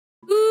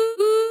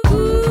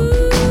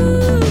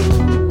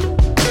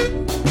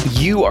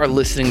You are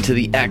listening to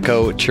the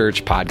Echo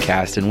Church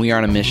podcast, and we are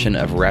on a mission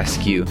of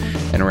rescue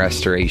and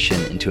restoration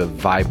into a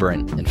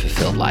vibrant and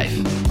fulfilled life.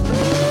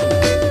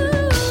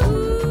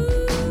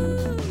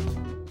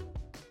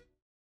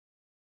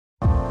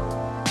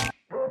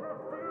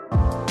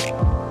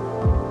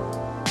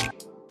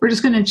 We're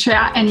just going to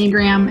chat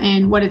Enneagram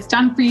and what it's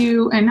done for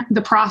you and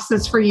the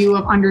process for you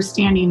of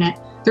understanding it.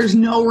 There's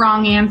no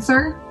wrong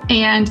answer,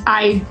 and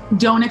I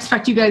don't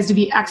expect you guys to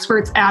be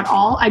experts at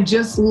all. I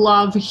just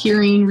love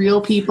hearing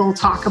real people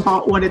talk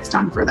about what it's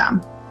done for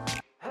them.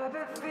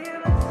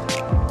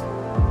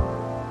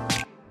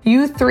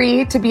 You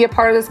three to be a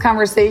part of this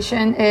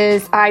conversation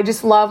I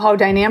just love how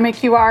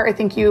dynamic you are. I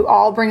think you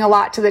all bring a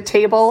lot to the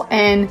table,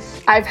 and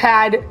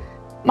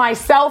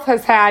myself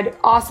has had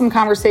awesome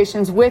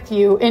conversations with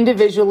you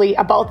individually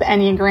about the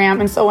Enneagram.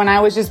 And so when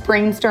I was just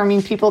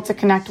brainstorming people to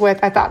connect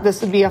with, I thought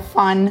this would be a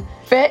fun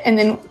fit. And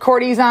then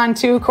Cordy's on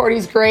too.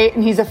 Cordy's great.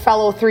 And he's a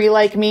fellow 3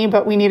 like me,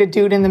 but we need a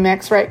dude in the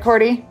mix, right,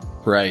 Cordy?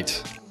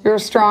 Right. You're a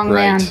strong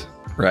man.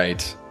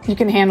 Right. You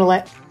can handle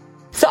it.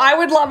 So I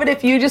would love it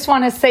if you just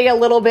want to say a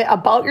little bit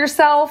about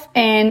yourself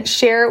and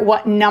share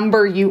what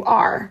number you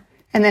are.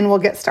 And then we'll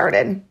get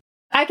started.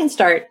 I can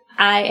start.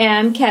 I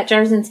am Kat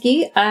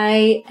Jarzynski.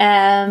 I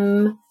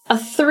am a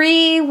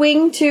 3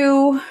 wing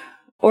 2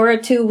 or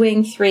a 2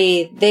 wing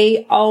 3.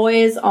 They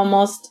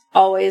almost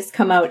always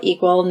come out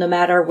equal no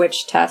matter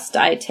which test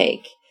I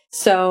take.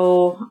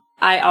 So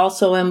I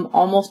also am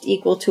almost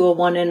equal to a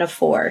 1 and a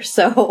 4.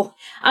 So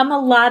I'm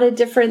a lot of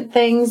different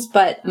things,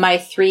 but my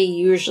 3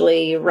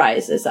 usually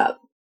rises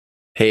up.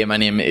 Hey, my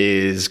name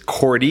is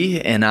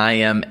Cordy, and I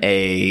am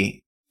a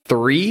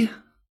 3.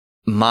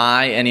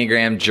 My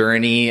Enneagram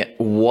journey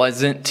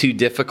wasn't too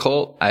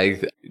difficult.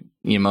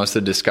 Most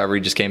of the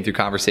discovery just came through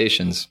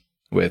conversations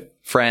with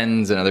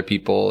friends and other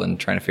people and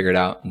trying to figure it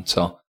out. And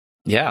so,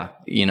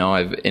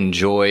 I've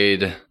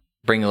enjoyed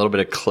bringing a little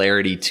bit of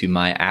clarity to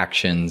my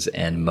actions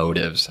and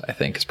motives, I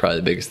think is probably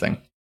the biggest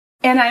thing.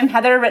 And I'm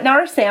Heather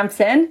Rittenauer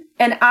Sampson,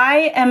 and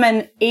I am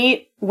an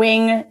 8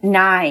 wing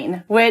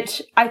 9,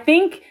 which I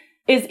think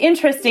is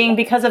interesting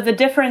because of the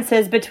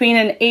differences between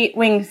an 8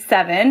 wing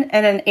 7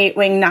 and an 8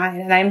 wing 9.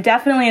 And I'm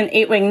definitely an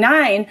 8 wing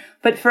 9,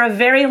 but for a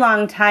very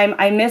long time,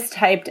 I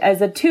mistyped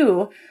as a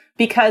 2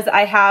 because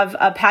I have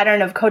a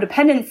pattern of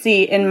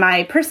codependency in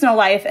my personal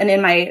life and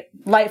in my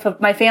life of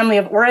my family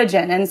of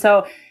origin. And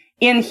so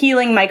in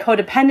healing my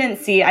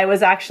codependency, I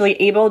was actually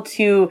able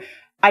to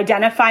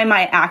identify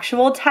my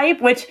actual type,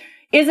 which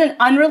isn't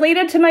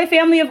unrelated to my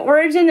family of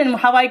origin and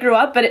how I grew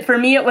up. But for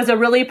me, it was a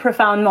really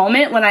profound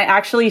moment when I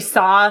actually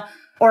saw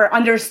or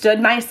understood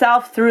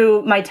myself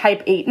through my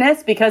type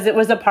 8-ness, because it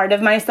was a part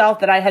of myself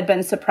that I had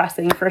been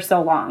suppressing for so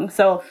long.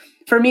 So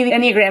for me, the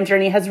Enneagram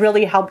journey has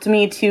really helped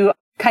me to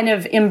kind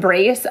of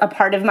embrace a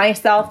part of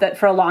myself that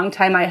for a long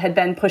time I had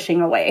been pushing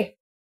away.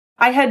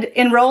 I had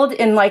enrolled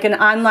in an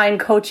online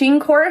coaching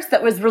course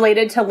that was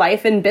related to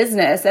life and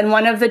business. And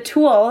one of the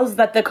tools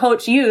that the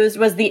coach used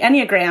was the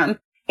Enneagram.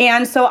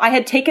 And so I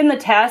had taken the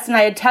test and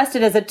I had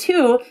tested as a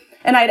 2,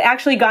 and I had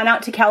actually gone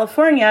out to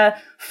California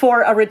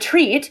for a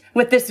retreat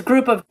with this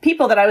group of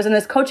people that I was in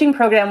this coaching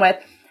program with.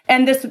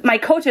 And my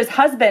coach's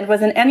husband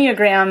was an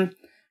Enneagram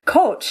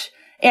coach,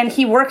 and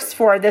he works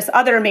for this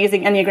other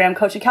amazing Enneagram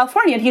coach in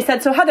California. And he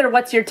said, "So Heather,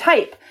 what's your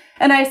type?"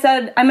 And I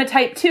said, "I'm a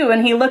type 2.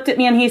 And he looked at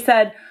me and he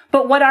said,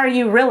 "But what are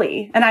you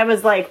really?" And I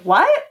was like,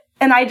 "What?"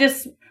 And I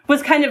just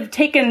was kind of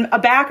taken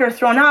aback or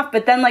thrown off.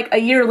 But then a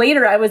year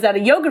later, I was at a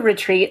yoga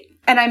retreat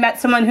and I met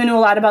someone who knew a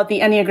lot about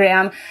the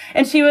Enneagram.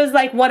 And she was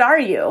like, "What are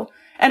you?"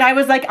 And I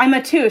was like, "I'm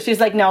a 2. She's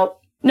like,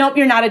 Nope,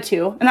 you're not a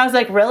 2. And I was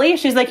like, "Really?"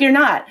 She's like, "You're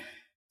not.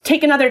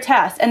 Take another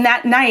test." And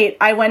that night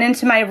I went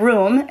into my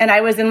room and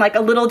I was in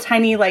a little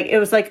tiny, it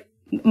was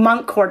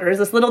monk quarters,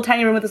 this little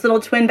tiny room with this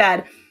little twin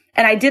bed.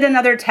 And I did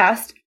another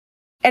test,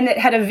 and it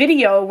had a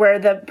video where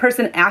the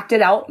person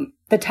acted out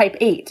the type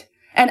 8.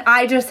 And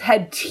I just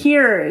had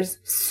tears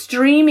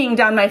streaming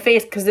down my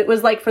face because it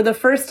was for the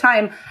first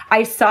time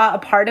I saw a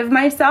part of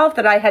myself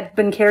that I had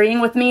been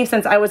carrying with me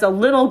since I was a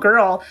little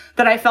girl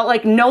that I felt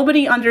like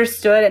nobody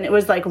understood, and it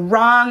was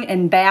wrong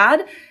and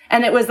bad.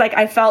 And it was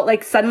I felt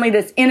suddenly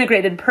this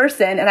integrated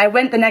person. And I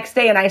went the next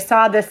day and I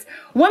saw this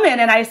woman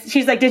and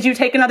she's like, "Did you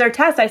take another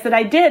test?" I said,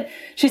 "I did."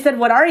 She said,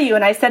 "What are you?"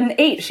 And I said, "An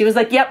 8. She was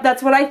like, "Yep,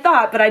 that's what I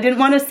thought, but I didn't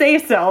want to say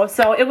so."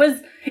 So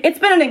it's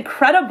been an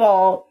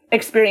incredible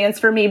experience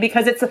for me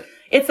because it's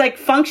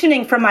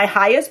functioning from my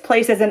highest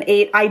place as an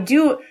 8.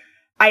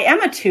 I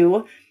am a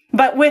 2,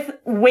 but with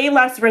way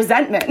less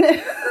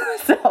resentment.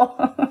 So,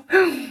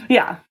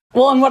 yeah.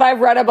 Well, and what I've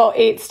read about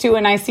 8s too,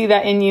 and I see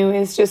that in you,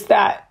 is just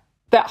that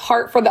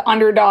heart for the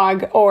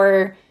underdog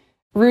or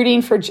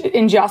rooting for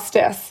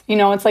injustice.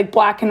 It's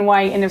black and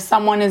white. And if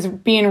someone is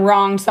being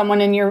wronged, someone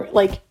in your,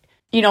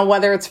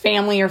 whether it's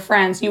family or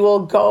friends, you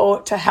will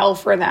go to hell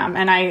for them.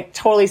 And I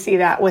totally see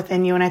that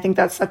within you. And I think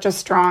that's such a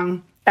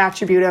strong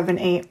attribute of an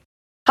 8.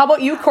 How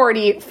about you,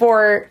 Cordy,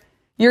 for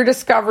your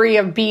discovery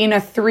of being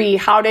a 3?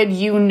 How did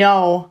you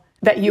know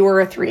that you were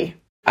a 3?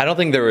 I don't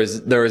think there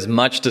was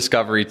much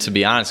discovery, to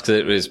be honest, because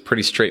it was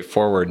pretty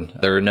straightforward.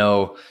 There were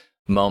no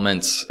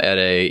moments at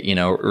a,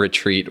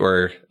 retreat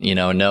or,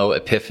 no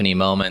epiphany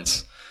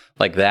moments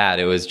like that.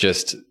 It was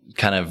just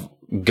kind of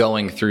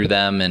going through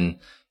them and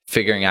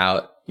figuring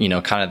out,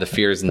 kind of the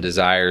fears and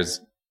desires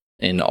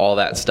and all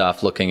that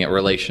stuff, looking at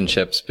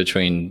relationships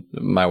between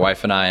my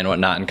wife and I and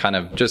whatnot, and kind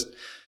of just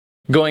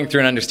going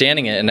through and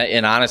understanding it.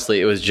 And honestly,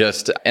 it was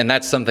just, and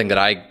that's something that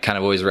I kind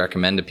of always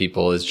recommend to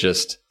people, is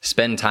just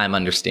spend time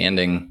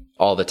understanding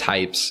all the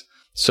types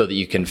so that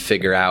you can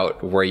figure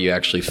out where you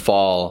actually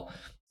fall.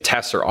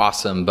 Tests are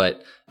awesome,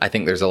 but I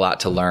think there's a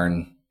lot to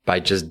learn by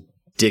just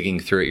digging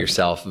through it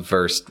yourself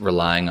versus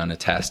relying on a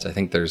test. I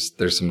think there's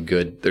some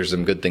good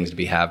things to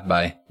be had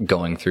by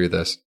going through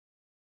this.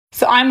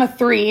 So I'm a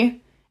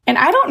 3, and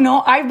I don't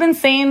know. I've been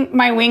saying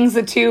my wing's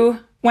a 2.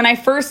 When I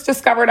first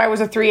discovered I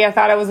was a 3, I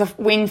thought I was a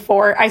wing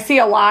 4. I see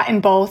a lot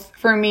in both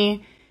for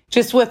me,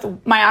 just with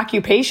my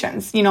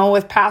occupations,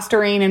 with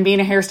pastoring and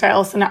being a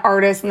hairstylist and an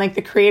artist and like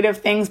the creative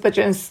things, but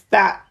just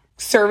that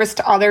service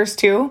to others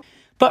too.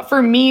 But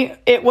for me,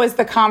 it was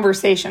the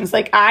conversations.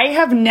 Like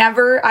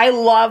I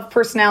love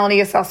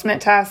personality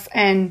assessment tests,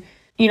 and,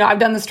 I've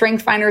done the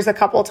Strength Finders a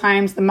couple of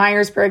times, the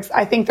Myers-Briggs.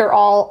 I think they're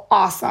all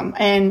awesome,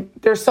 and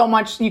there's so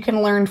much you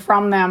can learn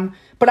from them.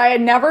 But I had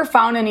never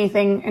found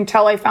anything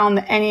until I found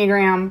the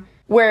Enneagram,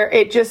 where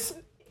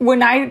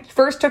when I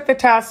first took the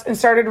test and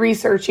started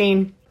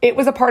researching, it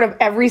was a part of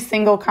every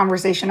single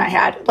conversation I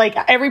had. Like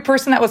every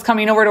person that was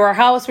coming over to our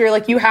house, we were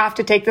like, you have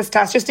to take this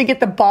test just to get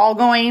the ball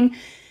going.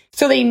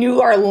 So they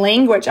knew our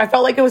language. I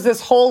felt like it was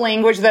this whole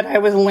language that I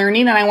was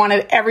learning, and I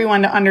wanted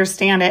everyone to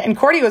understand it. And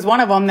Cordy was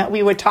one of them that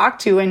we would talk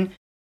to. And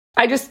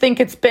I just think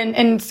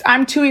and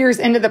I'm 2 years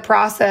into the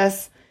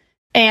process,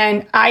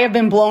 and I have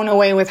been blown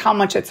away with how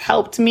much it's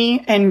helped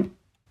me. And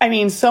I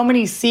mean, so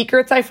many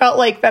secrets I felt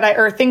like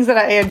or things that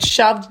I had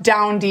shoved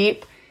down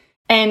deep.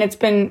 And it's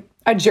been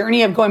a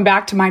journey of going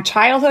back to my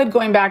childhood,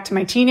 going back to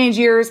my teenage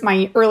years,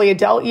 my early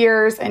adult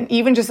years, and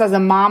even just as a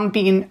mom,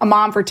 being a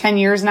mom for 10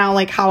 years now,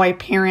 like how I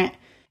parent.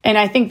 And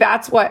I think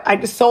that's what I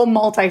just so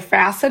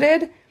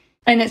multifaceted,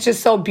 and it's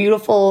just so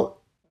beautiful.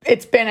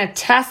 It's been a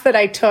test that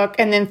I took,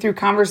 and then through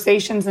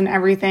conversations and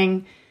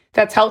everything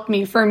that's helped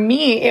me. For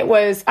me,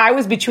 I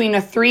was between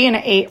a 3 and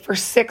an 8 for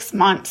 6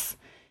 months,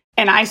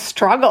 and I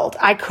struggled.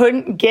 I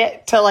couldn't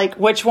get to like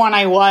which one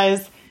I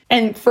was.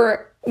 And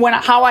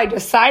how I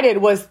decided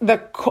was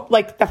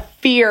the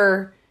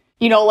fear,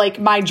 like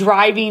my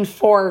driving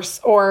force,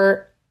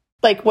 or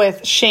like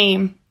with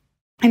shame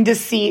and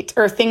deceit,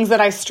 or things that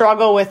I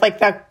struggle with,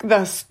 like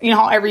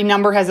how every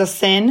number has a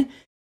sin.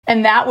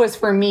 And that was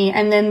for me.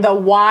 And then the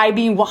why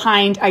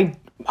behind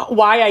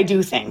why I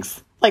do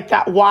things, like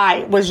that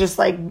why was just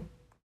like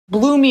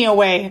blew me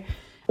away,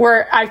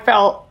 where I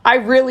felt I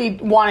really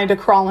wanted to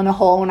crawl in a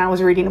hole when I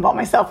was reading about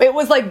myself. It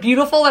was like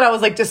beautiful that I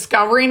was like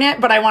discovering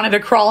it, but I wanted to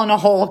crawl in a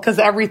hole because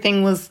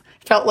everything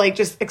felt like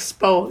just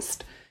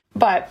exposed.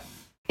 But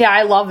yeah,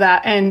 I love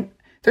that. And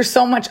there's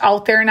so much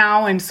out there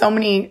now, and so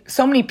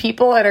many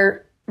people that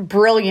are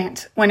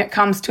brilliant when it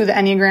comes to the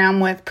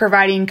Enneagram with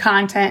providing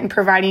content and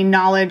providing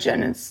knowledge.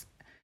 And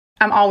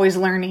I'm always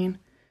learning.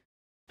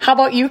 How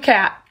about you,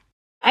 Kat?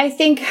 I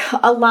think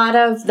a lot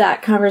of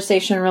that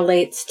conversation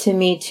relates to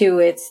me too.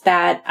 It's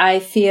that I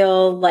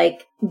feel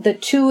like the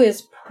 2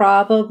 is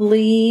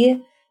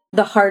probably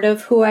the heart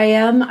of who I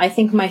am. I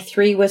think my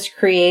 3 was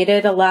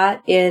created a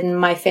lot in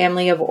my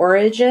family of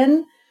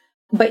origin,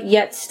 but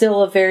yet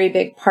still a very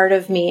big part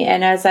of me.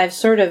 And as I've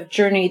sort of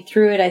journeyed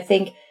through it, I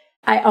think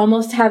I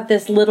almost have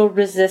this little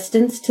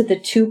resistance to the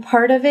 2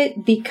 part of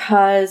it,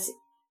 because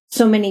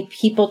so many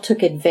people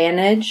took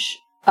advantage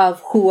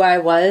of who I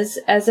was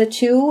as a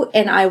 2,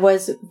 and I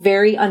was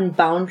very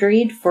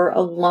unboundaried for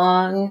a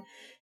long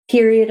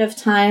period of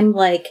time.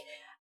 Like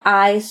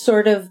I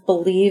sort of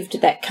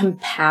believed that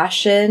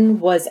compassion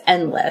was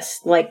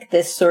endless, like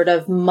this sort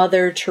of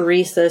Mother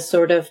Teresa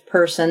sort of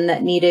person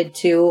that needed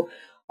to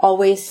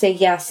always say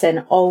yes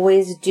and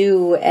always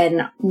do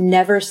and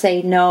never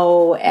say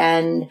no,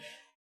 and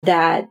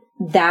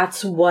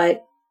that's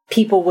what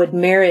people would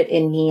merit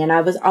in me. And I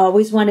was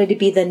always wanted to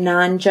be the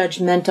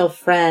non-judgmental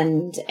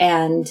friend,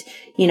 and,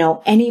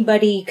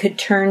 anybody could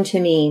turn to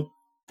me.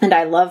 And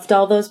I loved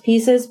all those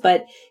pieces,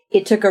 but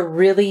it took a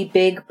really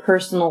big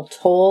personal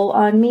toll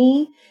on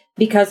me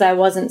because I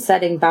wasn't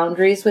setting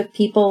boundaries with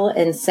people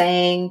and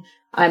saying,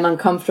 I'm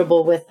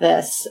uncomfortable with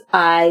this.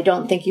 I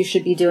don't think you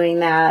should be doing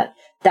that.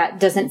 That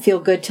doesn't feel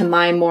good to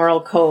my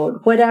moral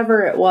code,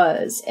 whatever it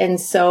was. And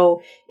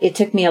so it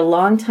took me a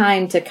long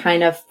time to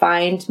kind of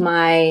find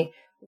my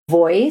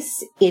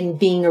voice in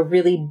being a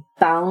really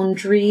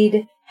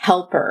boundaried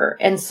helper.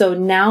 And so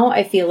now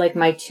I feel like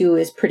my 2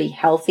 is pretty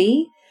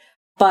healthy,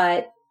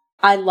 but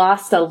I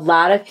lost a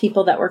lot of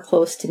people that were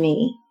close to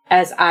me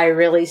as I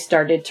really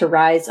started to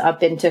rise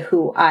up into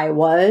who I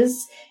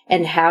was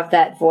and have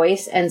that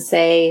voice and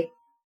say,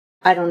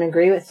 I don't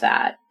agree with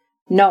that.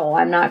 No,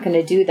 I'm not going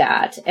to do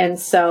that. And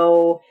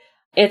so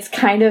it's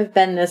kind of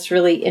been this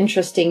really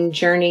interesting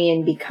journey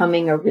in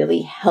becoming a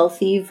really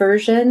healthy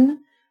version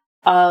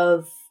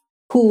of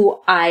who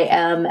I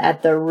am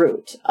at the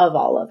root of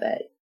all of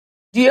it.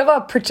 Do you have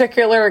a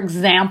particular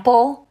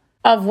example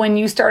of when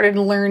you started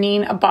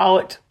learning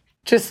about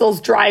just those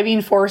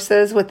driving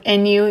forces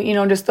within you, you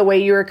know, just the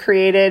way you were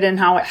created and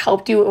how it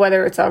helped you,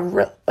 whether it's a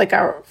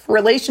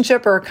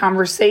relationship or a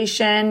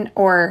conversation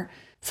or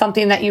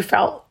something that you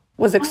felt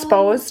was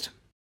exposed?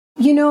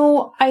 You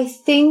know, I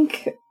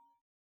think,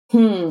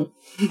 well,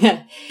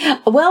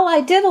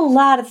 I did a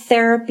lot of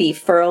therapy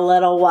for a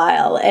little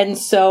while. And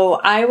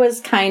so I was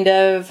kind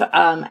of,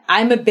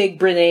 I'm a big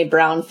Brene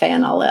Brown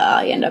fan.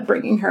 I end up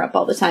bringing her up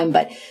all the time,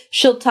 but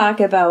she'll talk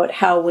about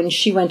how when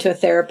she went to a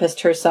therapist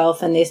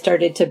herself and they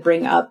started to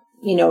bring up,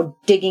 you know,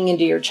 digging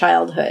into your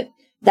childhood.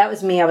 That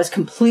was me. I was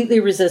completely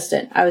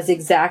resistant. I was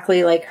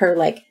exactly like her,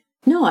 like,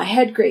 no, I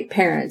had great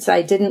parents.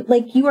 I didn't,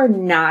 like, you are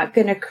not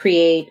going to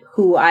create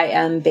who I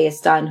am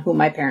based on who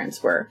my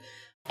parents were.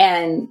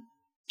 And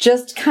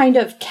just kind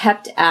of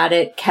kept at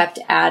it.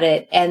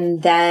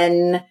 And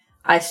then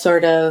I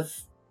sort of,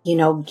 you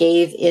know,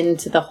 gave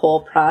into the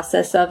whole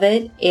process of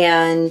it.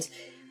 And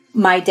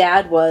my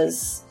dad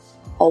was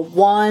a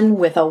 1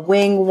 with a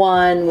wing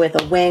 1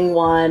 with a wing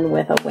 1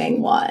 with a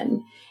wing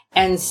 1.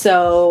 And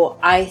so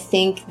I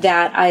think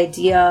that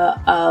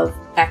idea of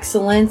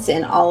excellence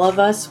in all of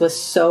us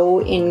was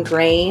so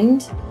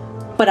ingrained,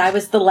 but I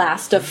was the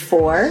last of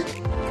 4.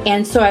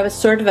 And so I was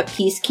sort of a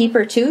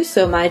peacekeeper too.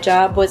 So my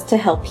job was to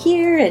help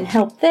here and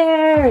help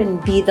there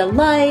and be the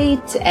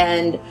light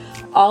and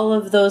all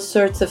of those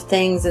sorts of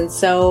things. And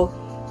so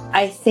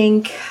I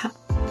think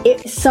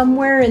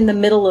somewhere in the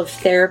middle of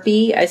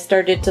therapy, I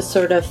started to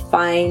sort of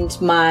find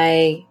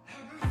my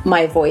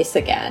voice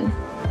again.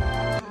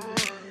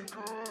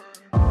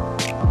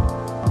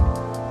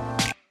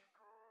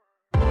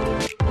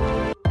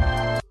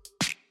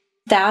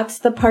 That's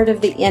the part of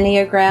the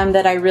Enneagram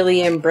that I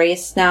really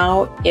embrace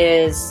now.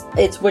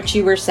 It's what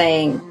you were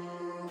saying,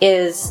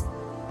 is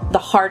the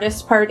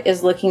hardest part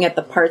is looking at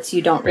the parts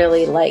you don't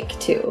really like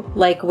too.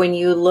 Like when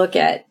you look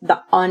at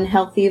the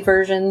unhealthy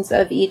versions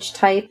of each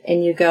type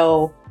and you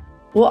go,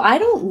 well, I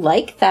don't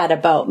like that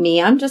about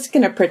me. I'm just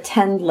going to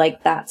pretend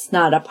like that's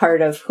not a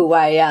part of who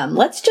I am.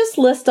 Let's just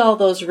list all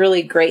those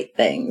really great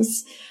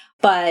things.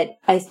 But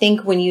I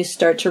think when you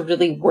start to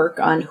really work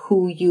on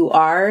who you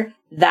are,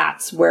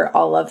 that's where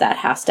all of that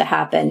has to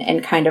happen,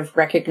 and kind of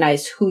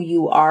recognize who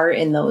you are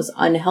in those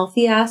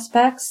unhealthy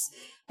aspects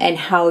and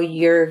how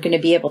you're going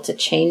to be able to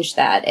change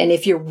that. And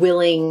if you're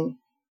willing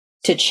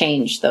to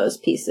change those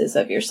pieces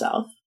of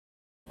yourself.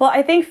 Well,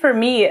 I think for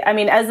me, I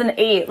mean, as an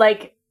 8,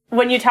 like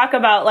when you talk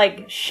about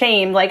like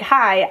shame, like,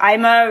 hi,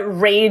 I'm a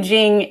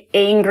raging,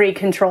 angry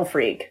control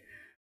freak.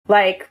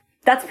 Like,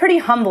 that's pretty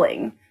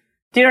humbling.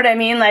 Do you know what I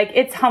mean? Like,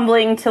 it's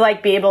humbling to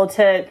like be able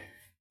to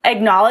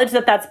acknowledge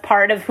that that's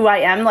part of who I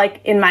am,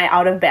 like in my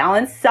out of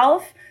balance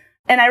self.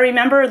 And I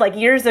remember like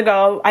years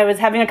ago, I was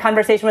having a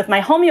conversation with my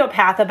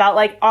homeopath about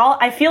like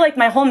I feel like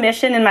my whole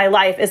mission in my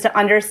life is to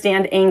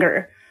understand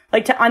anger,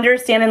 like to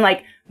understand and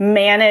like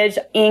manage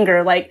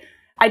anger. Like,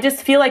 I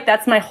just feel like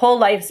that's my whole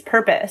life's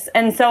purpose.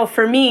 And so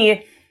for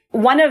me,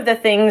 one of the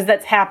things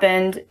that's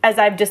happened as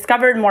I've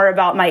discovered more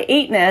about my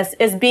 8-ness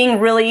is being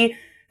really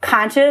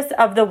conscious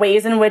of the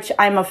ways in which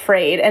I'm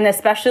afraid, and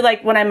especially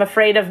like when I'm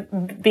afraid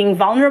of being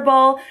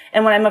vulnerable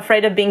and when I'm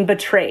afraid of being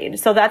betrayed.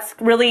 So that's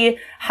really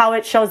how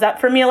it shows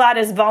up for me a lot,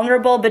 is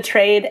vulnerable,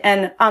 betrayed,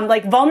 and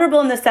like vulnerable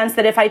in the sense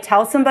that if I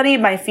tell somebody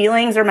my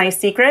feelings or my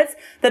secrets,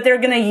 that they're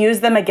going to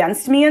use them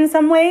against me in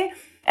some way.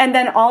 And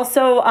then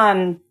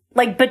also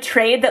like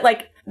betrayed,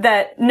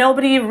 that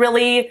nobody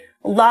really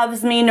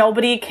loves me,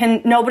 nobody's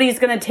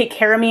going to take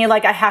care of me,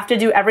 like I have to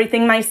do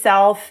everything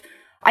myself,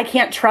 I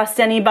can't trust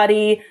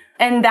anybody.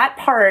 And that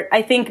part,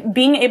 I think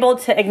being able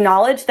to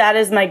acknowledge that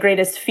as my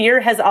greatest fear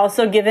has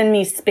also given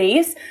me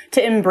space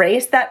to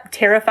embrace that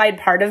terrified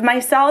part of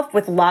myself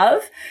with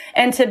love,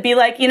 and to be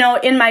like, you know,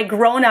 in my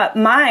grown up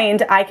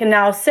mind, I can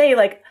now say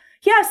like,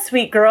 yeah,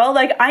 sweet girl,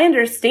 like I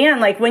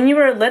understand, like when you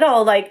were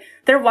little, like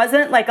there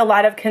wasn't like a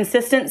lot of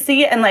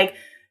consistency and like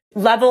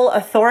level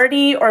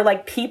authority or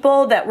like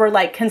people that were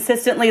like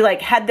consistently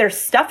like had their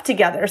stuff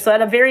together. So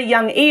at a very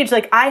young age,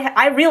 like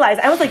I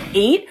realized I was like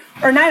 8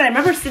 or 9. I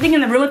remember sitting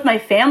in the room with my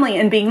family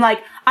and being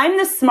like, I'm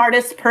the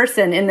smartest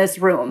person in this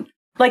room.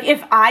 Like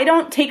if I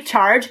don't take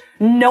charge,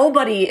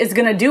 nobody is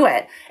going to do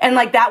it. And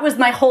like that was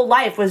my whole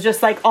life, was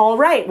just like, all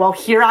right, well,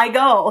 here I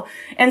go.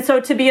 And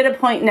so to be at a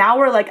point now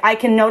where like I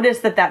can notice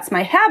that that's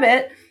my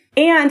habit,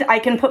 and I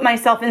can put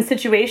myself in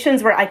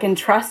situations where I can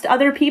trust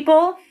other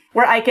people,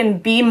 where I can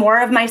be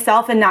more of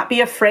myself and not be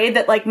afraid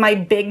that like my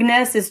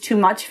bigness is too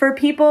much for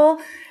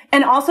people.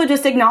 And also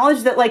just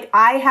acknowledge that like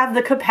I have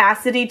the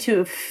capacity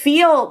to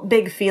feel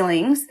big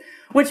feelings,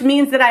 which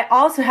means that I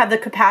also have the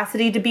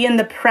capacity to be in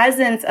the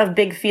presence of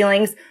big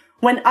feelings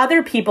when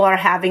other people are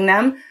having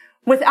them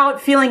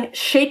without feeling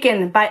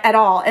shaken by at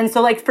all. And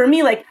so like for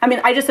me, like, I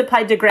mean, I just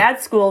applied to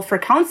grad school for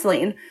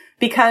counseling,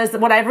 because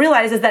what I've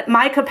realized is that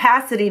my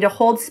capacity to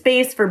hold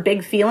space for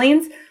big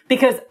feelings,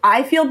 because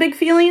I feel big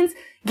feelings,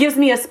 gives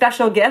me a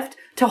special gift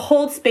to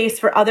hold space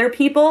for other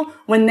people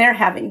when they're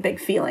having big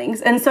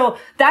feelings. And so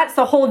that's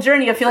the whole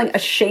journey of feeling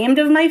ashamed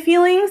of my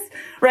feelings,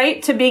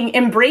 right? To being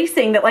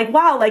embracing that like,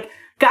 wow, like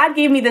God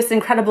gave me this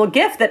incredible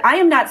gift that I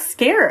am not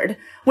scared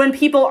when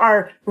people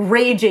are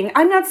raging.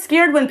 I'm not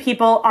scared when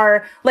people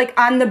are like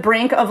on the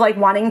brink of like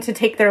wanting to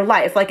take their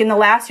life. Like in the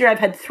last year, I've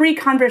had 3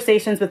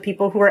 conversations with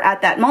people who were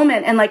at that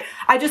moment. And like,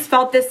 I just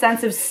felt this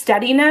sense of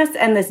steadiness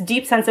and this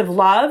deep sense of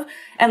love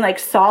and like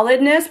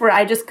solidness where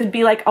I just could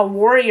be like a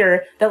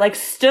warrior that like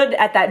stood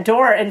at that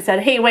door and said,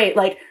 hey, wait,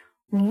 like,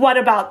 what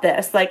about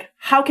this? Like,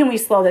 how can we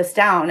slow this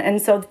down?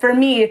 And so for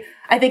me,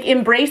 I think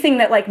embracing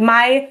that, like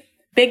my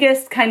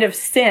biggest kind of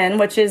sin,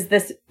 which is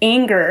this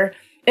anger,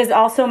 is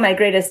also my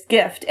greatest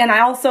gift. And I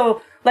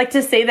also like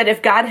to say that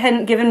if God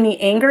hadn't given me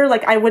anger,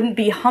 like I wouldn't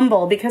be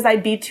humble because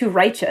I'd be too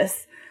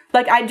righteous.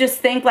 Like I just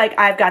think like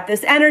I've got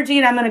this energy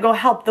and I'm going to go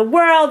help the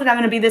world and I'm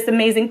going to be this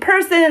amazing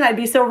person. And I'd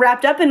be so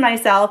wrapped up in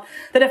myself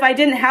that if I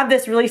didn't have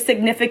this really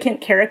significant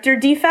character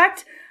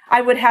defect, I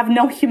would have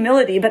no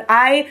humility. But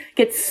I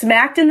get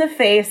smacked in the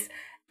face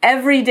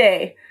every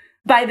day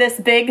by this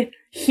big,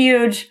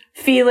 huge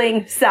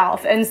feeling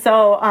self. And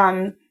so,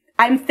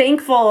 I'm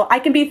thankful. I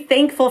can be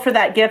thankful for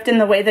that gift in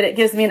the way that it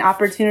gives me an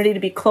opportunity to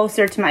be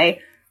closer to my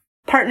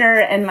partner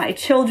and my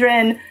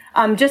children,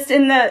 just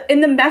in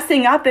the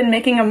messing up and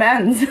making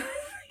amends,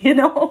 you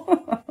know?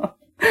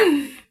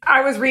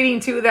 I was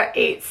reading too that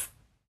 8s,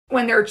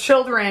 when their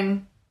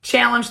children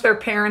challenge their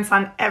parents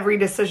on every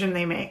decision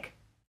they make.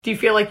 Do you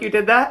feel like you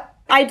did that?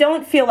 I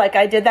don't feel like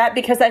I did that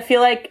because I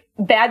feel like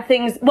bad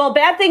things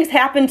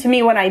happened to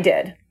me when I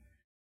did.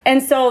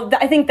 And so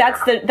I think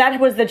that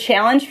was the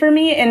challenge for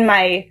me in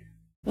my,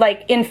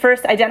 like, in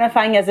first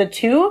identifying as a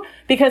 2,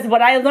 because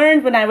what I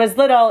learned when I was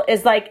little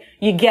is like,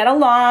 you get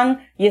along,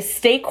 you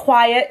stay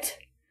quiet,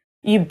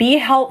 you be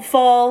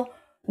helpful,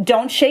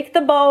 don't shake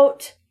the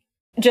boat,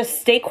 just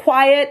stay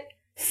quiet,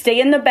 stay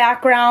in the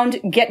background,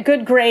 get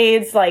good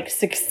grades, like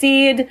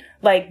succeed,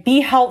 like be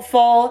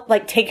helpful,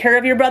 like take care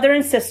of your brother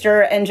and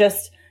sister and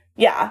just,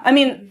 yeah. I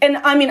mean,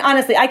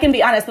 honestly, I can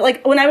be honest, but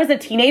like when I was a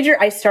teenager,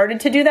 I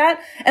started to do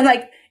that. And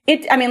like,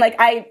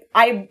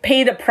 I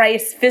paid a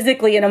price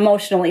physically and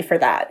emotionally for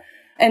that.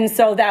 And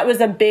so that was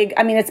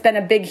it's been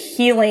a big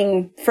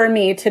healing for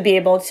me to be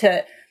able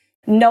to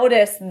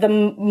notice the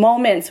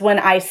moments when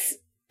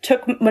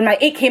when my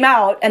 8 came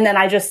out and then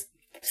I just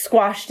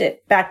squashed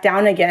it back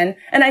down again.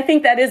 And I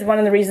think that is one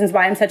of the reasons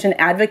why I'm such an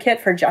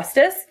advocate for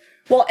justice.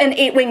 Well, and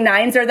 8-wing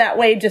 9s are that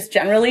way, just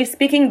generally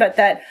speaking, but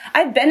that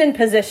I've been in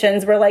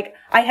positions where like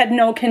I had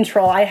no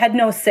control, I had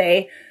no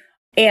say.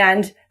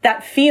 And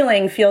that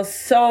feeling feels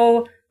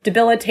so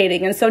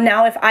debilitating. And so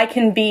now if I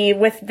can be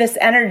with this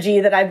energy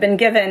that I've been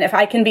given, if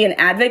I can be an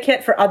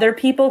advocate for other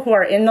people who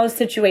are in those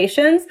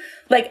situations,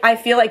 like I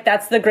feel like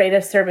that's the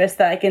greatest service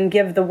that I can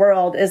give the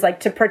world, is like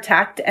to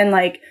protect and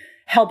like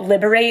help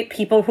liberate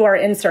people who are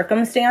in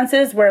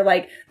circumstances where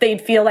like they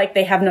feel like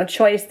they have no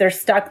choice, they're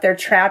stuck, they're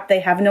trapped,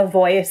 they have no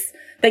voice,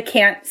 they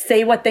can't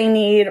say what they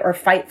need or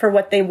fight for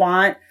what they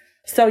want.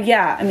 So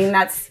yeah, I mean,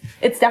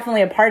 it's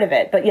definitely a part of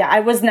it. But yeah,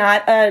 I was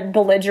not a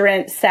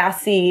belligerent,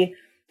 sassy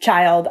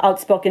child,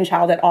 outspoken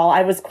child at all.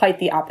 I was quite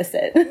the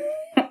opposite.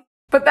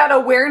 But that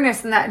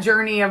awareness and that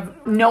journey of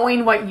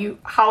knowing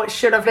how it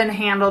should have been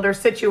handled or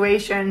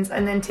situations,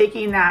 and then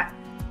taking that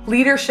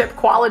leadership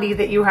quality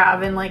that you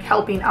have in like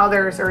helping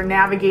others or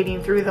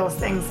navigating through those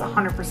things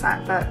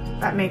 100%,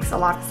 that makes a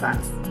lot of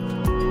sense.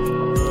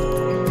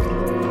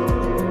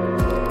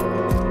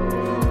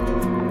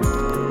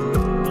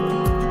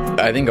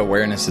 I think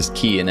awareness is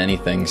key in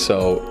anything.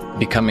 So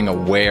becoming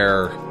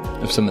aware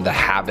of some of the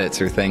habits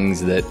or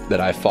things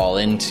that I fall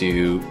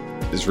into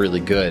is really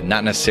good.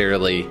 Not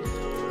necessarily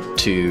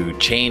to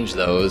change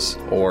those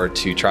or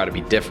to try to be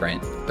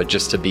different, but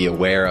just to be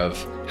aware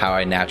of how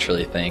I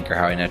naturally think or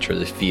how I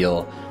naturally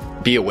feel,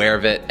 be aware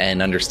of it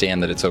and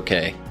understand that it's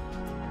okay.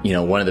 You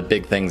know, one of the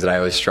big things that I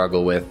always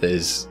struggle with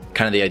is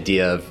kind of the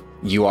idea of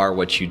you are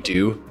what you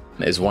do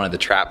is one of the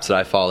traps that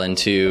I fall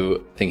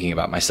into, thinking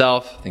about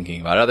myself, thinking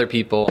about other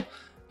people,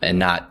 and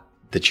not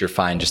that you're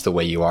fine just the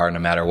way you are no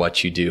matter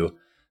what you do.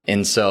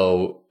 And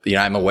so, you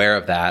know, I'm aware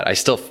of that. I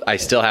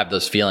still have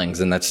those feelings,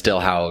 and that's still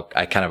how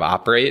I kind of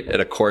operate at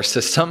a core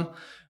system.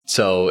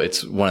 So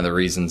it's one of the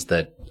reasons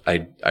that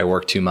I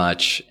work too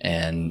much,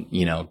 and,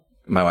 you know,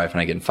 my wife and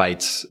I get in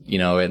fights, you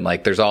know, and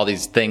like there's all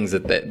these things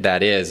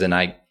that is, and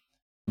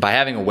by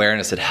having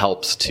awareness, it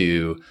helps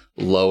to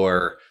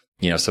lower,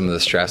 you know, some of the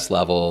stress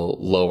level,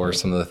 lower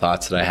some of the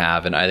thoughts that I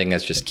have. And I think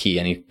that's just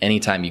key.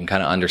 Anytime you can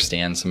kind of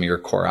understand some of your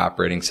core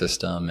operating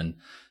system and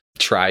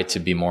try to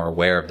be more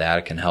aware of that,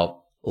 it can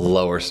help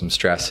lower some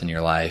stress in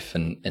your life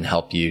and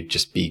help you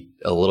just be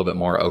a little bit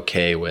more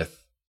okay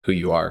with who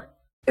you are.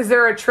 Is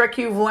there a trick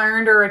you've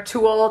learned or a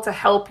tool to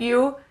help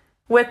you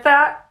with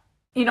that?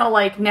 You know,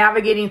 like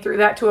navigating through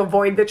that to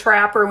avoid the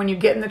trap, or when you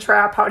get in the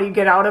trap, how do you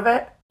get out of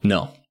it?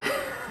 No.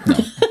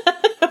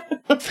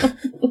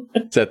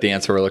 Is that the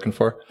answer we're looking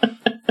for?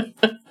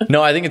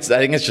 No, I think it's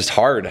just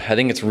hard. I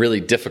think it's really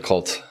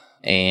difficult,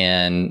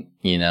 and,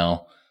 you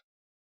know,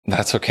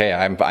 that's okay.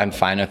 I'm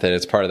fine with it.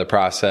 It's part of the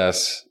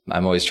process.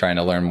 I'm always trying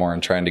to learn more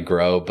and trying to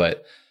grow,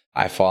 but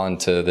I fall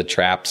into the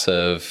traps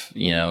of,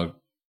 you know,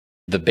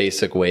 the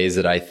basic ways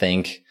that I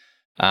think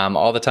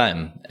all the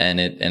time. And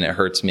it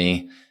hurts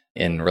me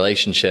in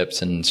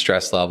relationships and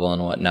stress level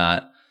and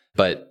whatnot.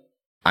 But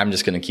I'm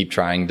just going to keep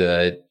trying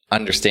to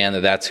understand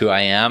that that's who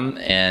I am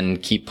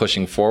and keep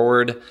pushing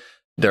forward.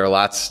 There are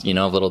lots,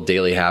 of little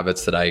daily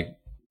habits that I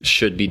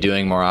should be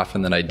doing more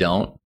often than I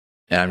don't.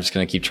 And I'm just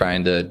going to keep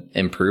trying to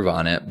improve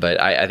on it.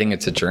 But I think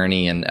it's a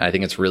journey, and I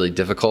think it's really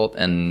difficult.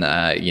 And,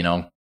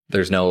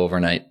 there's no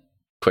overnight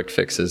quick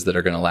fixes that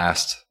are going to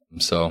last.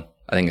 So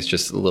I think it's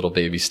just little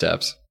baby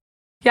steps.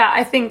 Yeah,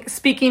 I think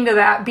speaking to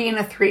that, being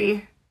a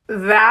 3,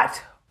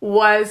 that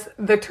was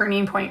the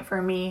turning point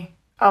for me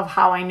of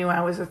how I knew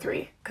I was a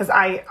 3. Because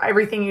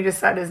everything you just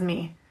said is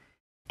me.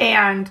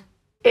 And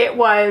it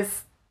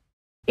was,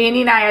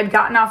 Andy and I had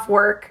gotten off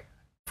work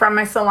from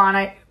my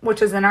salon,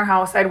 which is in our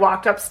house. I'd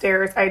walked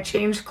upstairs. I had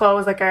changed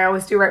clothes like I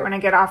always do right when I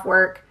get off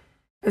work.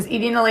 I was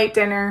eating a late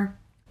dinner,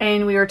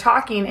 and we were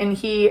talking, and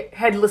he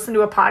had listened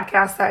to a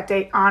podcast that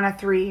day on a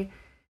 3.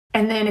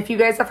 And then if you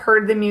guys have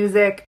heard the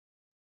music,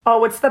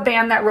 what's the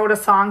band that wrote a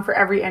song for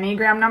every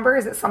Enneagram number?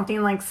 Is it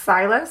something like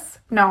Silas?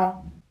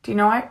 No. Do you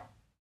know it?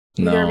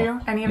 Either of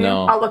you? Any of you?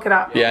 I'll look it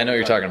up. Yeah, I know what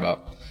you're talking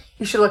about.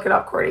 You should look it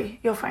up, Cordy.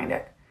 You'll find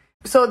it.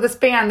 So this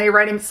band, they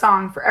write a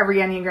song for every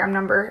Enneagram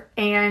number,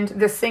 and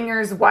the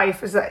singer's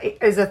wife is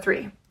a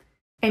 3.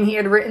 And he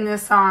had written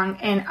this song,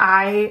 and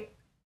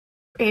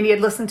Andy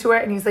had listened to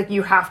it, and he's like,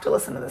 you have to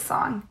listen to this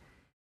song.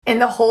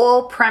 And the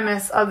whole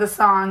premise of the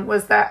song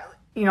was that,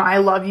 I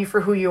love you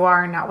for who you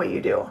are and not what you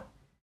do.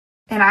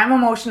 And I'm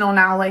emotional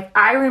now. Like,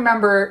 I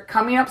remember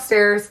coming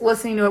upstairs,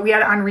 listening to it. We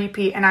had it on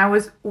repeat, and I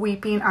was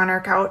weeping on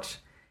our couch.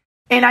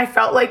 And I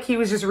felt like he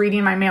was just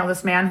reading my mail,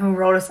 this man who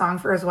wrote a song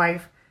for his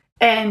wife.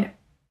 And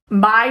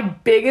my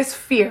biggest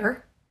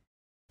fear,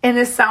 and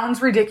this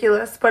sounds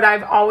ridiculous, but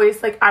I've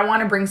always, I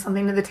want to bring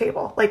something to the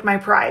table, like my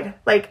pride.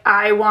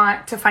 I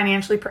want to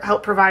financially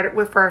help provide it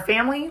for our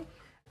family.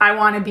 I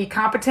want to be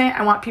competent.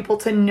 I want people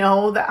to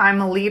know that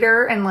I'm a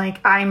leader and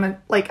I'm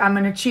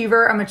an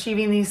achiever. I'm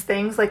achieving these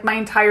things. My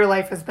entire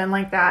life has been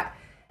like that.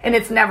 And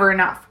it's never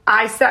enough.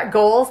 I set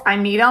goals, I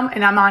meet them,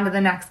 and I'm on to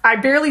the next. I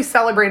barely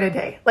celebrate a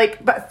day.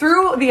 But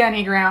through the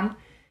Enneagram,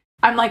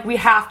 I'm like, we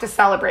have to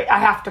celebrate. I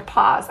have to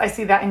pause. I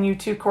see that in you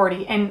too,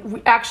 Cordy.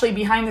 And actually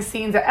behind the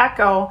scenes at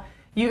Echo,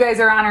 you guys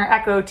are on our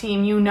Echo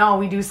team.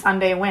 We do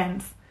Sunday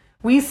wins.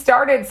 We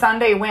started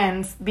Sunday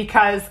wins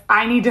because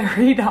I need to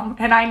read them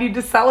and I need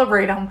to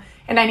celebrate them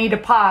and I need to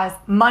pause.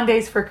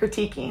 Mondays for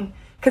critiquing,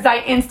 because I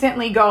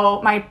instantly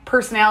go, my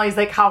personality is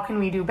like, how can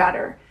we do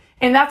better?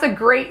 And that's a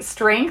great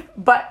strength,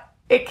 but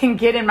it can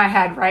get in my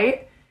head,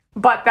 right?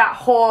 But that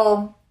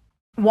whole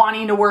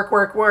wanting to work,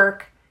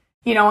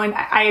 and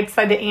I had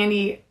said to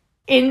Andy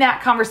in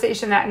that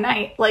conversation that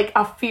night,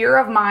 a fear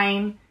of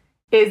mine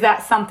is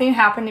that something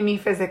happened to me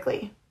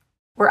physically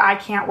where I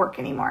can't work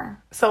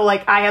anymore. So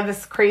I have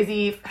this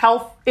crazy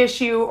health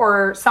issue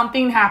or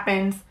something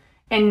happens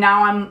and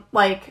now I'm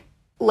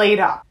laid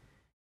up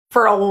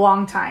for a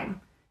long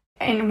time.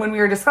 And when we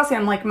were discussing,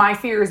 I'm like, my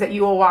fear is that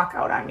you will walk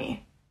out on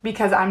me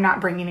because I'm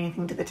not bringing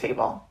anything to the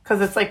table,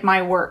 because it's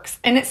my works.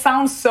 And it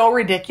sounds so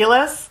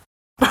ridiculous,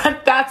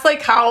 but that's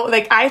how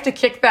I have to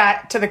kick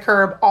that to the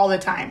curb all the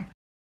time.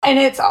 And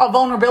it's a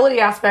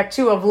vulnerability aspect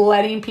too of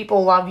letting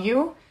people love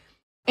you.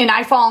 And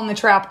I fall in the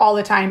trap all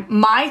the time.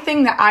 My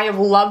thing that I have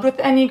loved with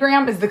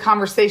Enneagram is the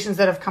conversations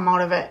that have come out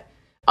of it,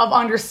 of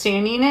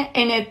understanding it.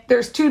 And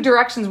there's 2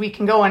 directions we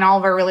can go in all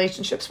of our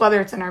relationships,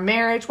 whether it's in our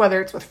marriage,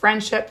 whether it's with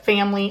friendship,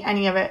 family,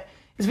 any of it,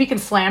 is we can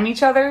slam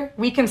each other.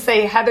 We can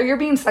say, Heather, you're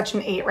being such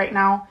an 8 right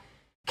now.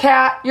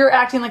 Kat, you're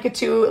acting like a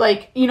 2.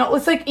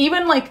 It's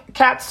even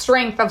Kat's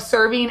strength of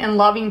serving and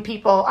loving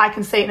people, I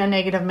can say it in a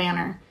negative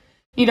manner.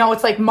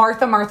 It's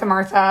Martha, Martha,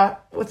 Martha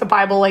with the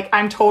Bible.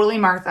 I'm totally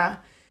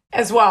Martha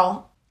as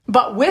well.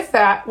 But with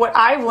that, what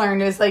I've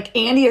learned is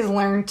Andy has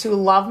learned to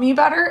love me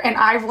better, and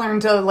I've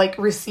learned to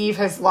receive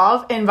his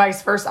love, and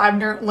vice versa. I've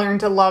learned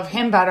to love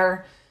him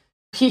better.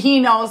 He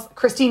knows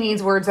Christy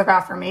needs words of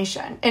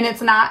affirmation, and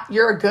it's not,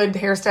 you're a good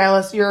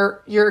hairstylist.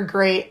 You're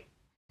great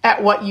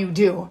at what you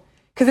do.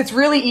 Because it's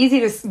really easy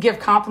to give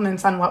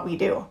compliments on what we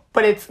do,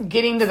 but it's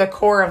getting to the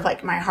core of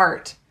my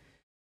heart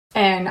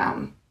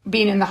and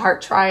being in the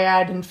heart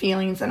triad and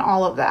feelings and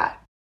all of that.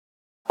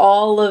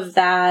 All of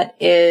that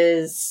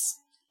is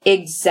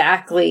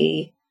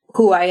exactly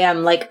who I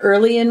am.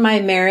 Early in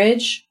my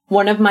marriage,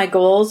 one of my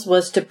goals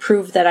was to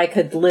prove that I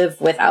could live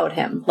without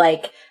him.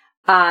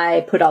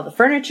 I put all the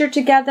furniture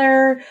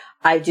together.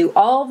 I do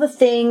all the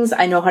things.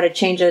 I know how to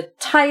change a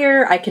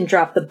tire. I can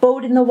drop the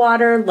boat in the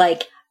water.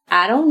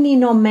 I don't need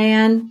no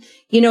man,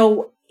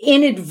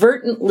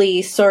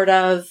 inadvertently sort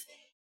of.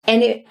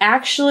 And it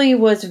actually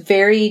was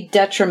very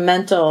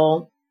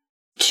detrimental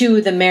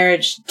to the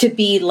marriage to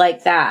be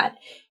like that.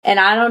 And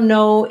I don't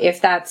know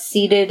if that's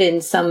seated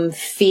in some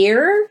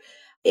fear.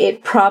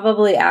 It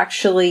probably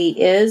actually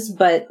is,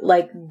 but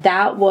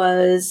that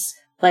was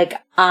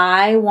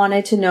I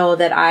wanted to know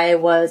that I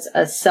was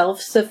a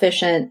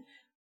self-sufficient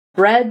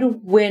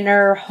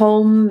breadwinner,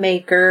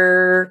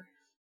 homemaker,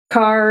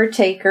 car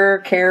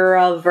taker,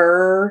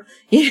 care-over,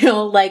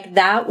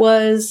 that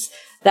was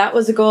that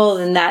was a goal.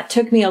 And that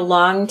took me a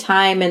long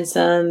time and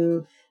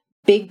some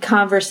big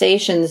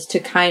conversations to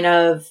kind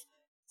of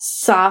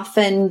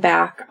soften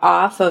back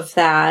off of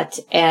that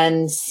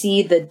and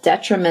see the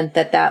detriment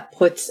that that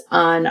puts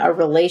on a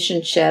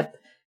relationship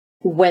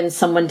when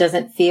someone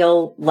doesn't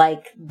feel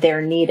like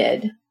they're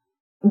needed.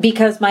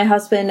 Because my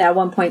husband at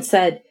one point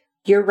said,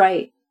 "You're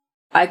right.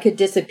 I could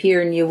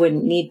disappear and you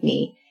wouldn't need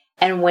me."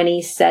 And when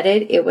he said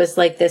it, it was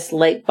like this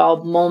light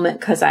bulb moment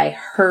because I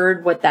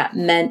heard what that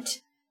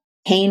meant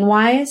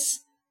pain-wise.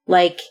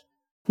 Like,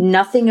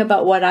 nothing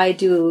about what I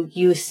do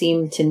you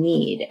seem to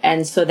need.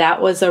 And so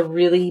that was a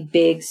really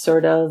big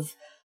sort of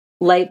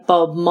light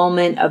bulb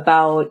moment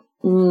about,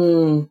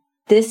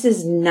 this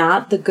is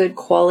not the good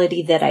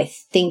quality that I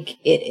think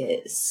it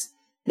is.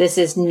 This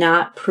is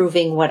not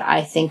proving what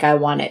I think I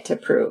want it to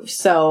prove.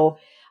 So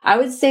I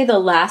would say the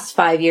last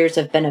 5 years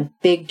have been a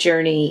big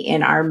journey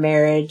in our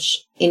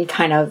marriage in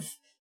kind of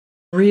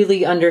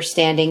really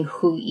understanding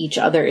who each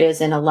other is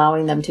and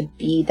allowing them to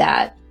be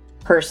that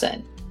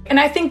person. And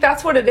I think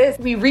that's what it is.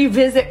 We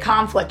revisit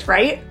conflict,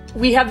 right?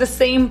 We have the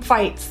same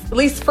fights, at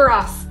least for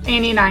us,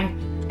 Annie and I.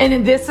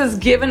 And this has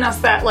given us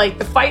that, like,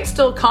 the fight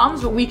still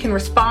comes, but we can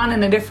respond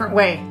in a different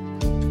way.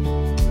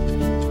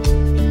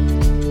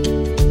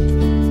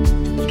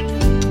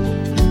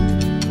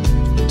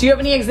 Do you have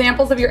any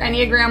examples of your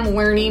Enneagram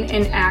learning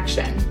in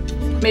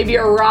action? Maybe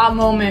a raw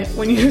moment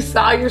when you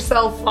saw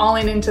yourself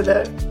falling into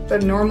the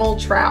normal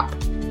trap.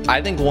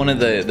 I think one of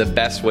the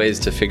best ways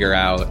to figure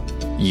out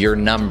your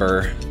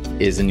number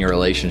is in your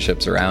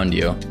relationships around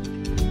you.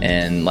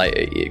 And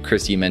like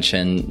Christy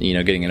mentioned,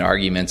 getting in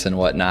arguments and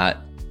whatnot.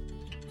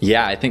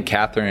 Yeah, I think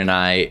Catherine and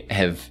I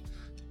have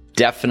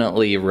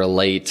definitely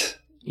relate,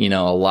 a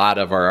lot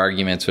of our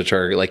arguments, which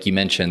are, like you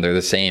mentioned, they're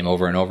the same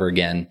over and over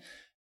again.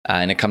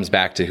 And it comes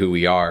back to who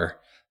we are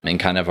and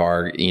kind of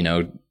our,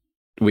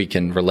 we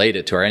can relate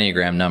it to our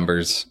Enneagram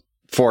numbers.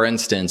 For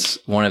instance,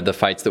 one of the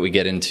fights that we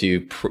get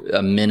into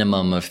a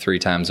minimum of 3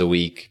 times a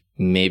week,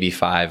 maybe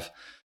 5,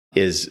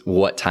 is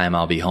what time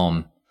I'll be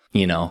home.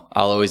 I'll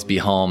always be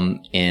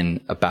home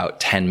in about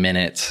 10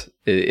 minutes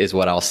is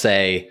what I'll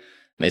say.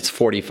 It's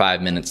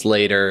 45 minutes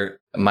later.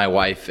 My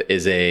wife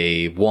is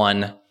a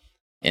 1.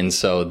 And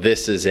so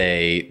this is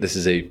a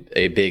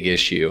big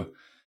issue.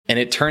 And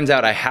it turns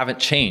out I haven't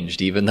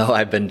changed, even though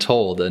I've been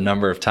told a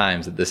number of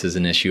times that this is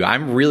an issue.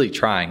 I'm really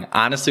trying.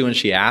 Honestly, when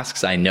she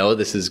asks, I know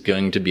this is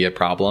going to be a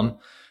problem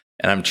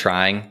and I'm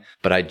trying,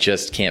 but I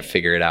just can't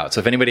figure it out. So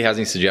if anybody has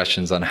any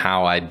suggestions on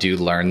how I do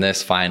learn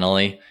this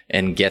finally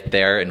and get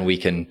there and we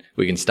can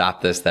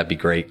stop this, that'd be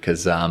great,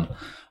 because I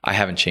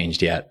haven't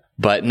changed yet.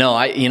 But no,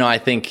 I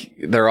think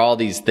there are all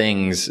these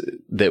things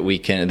that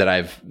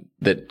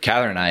that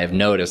Catherine and I have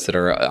noticed that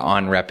are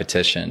on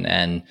repetition,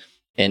 and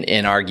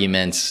in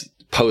arguments,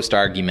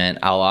 post-argument,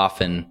 I'll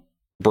often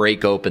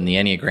break open the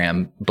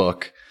Enneagram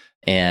book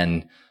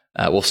and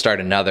we'll start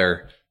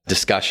another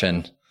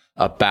discussion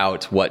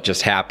about what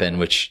just happened,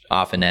 which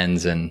often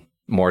ends in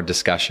more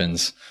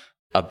discussions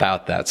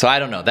about that. So I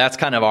don't know. That's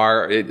kind of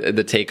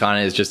the take on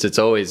it is just, it's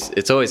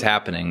always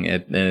happening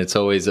and it's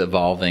always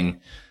evolving,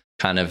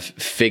 kind of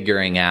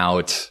figuring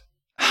out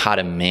how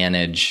to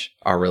manage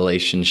our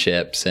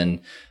relationships, and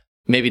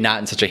maybe not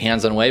in such a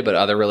hands-on way, but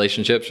other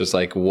relationships, just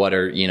like what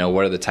are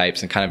the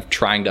types, and kind of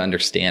trying to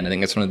understand. I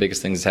think that's one of the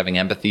biggest things is having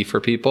empathy for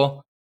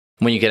people.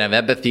 When you can have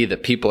empathy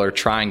that people are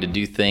trying to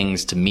do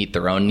things to meet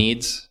their own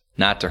needs,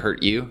 not to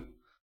hurt you,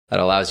 that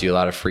allows you a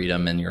lot of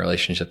freedom in your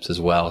relationships as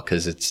well,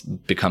 because it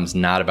becomes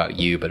not about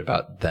you, but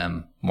about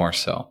them more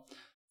so.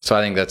 So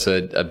I think that's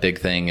a big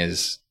thing,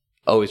 is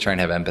always trying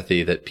to have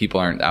empathy that people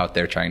aren't out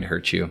there trying to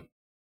hurt you.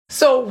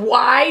 So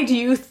why do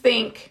you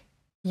think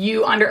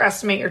you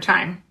underestimate your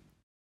time?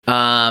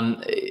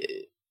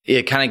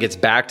 It kind of gets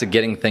back to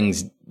getting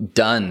things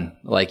done.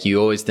 Like,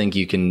 you always think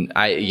you can,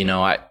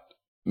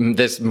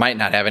 this might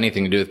not have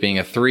anything to do with being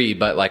a 3,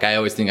 but like, I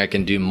always think I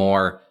can do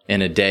more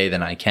in a day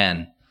than I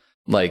can.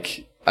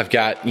 Like, we've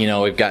got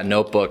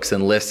notebooks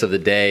and lists of the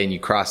day, and you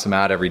cross them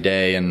out every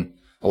day. And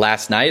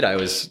last night I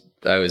was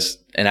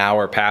an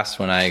hour past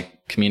when I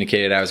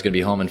communicated I was going to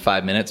be home in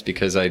 5 minutes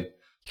because I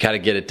got to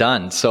get it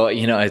done. So,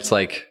 it's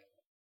like,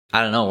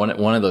 I don't know,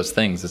 one of those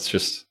things. It's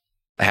just,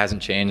 it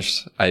hasn't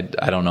changed. I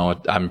don't know.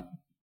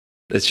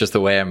 It's just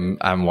the way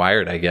I'm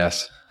wired, I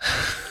guess.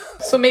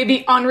 So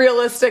maybe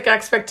unrealistic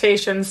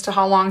expectations to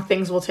how long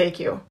things will take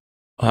you.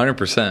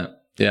 100%.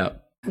 Yeah.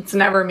 It's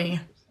never me.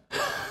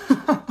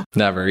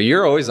 Never.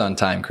 You're always on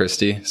time,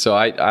 Christy. So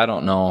I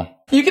don't know.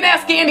 You can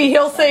ask Andy.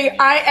 He'll say,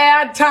 I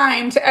add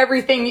time to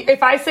everything.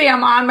 If I say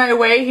I'm on my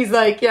way, he's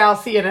like, yeah, I'll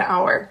see you in an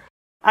hour.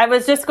 I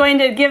was just going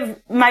to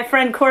give my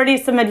friend Cordy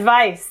some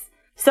advice.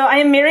 So I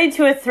am married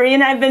to a 3,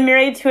 and I've been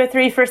married to a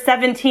 3 for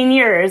 17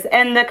 years.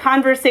 And the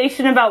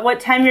conversation about what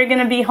time you're going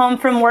to be home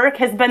from work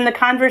has been the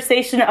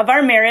conversation of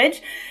our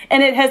marriage.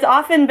 And it has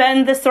often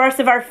been the source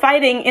of our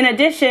fighting, in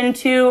addition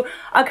to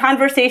a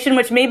conversation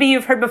which maybe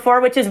you've heard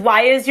before, which is,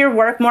 why is your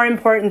work more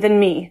important than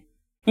me?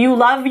 You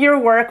love your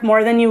work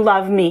more than you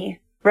love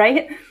me,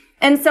 right?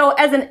 And so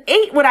as an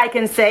 8, what I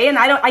can say, and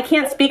I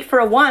can't speak for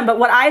a 1, but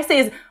what I say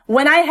is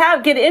when I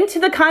get into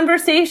the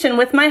conversation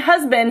with my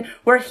husband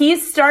where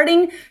he's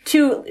starting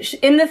to,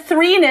 in the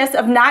 3-ness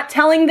of not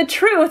telling the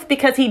truth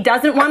because he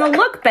doesn't want to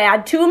look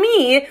bad to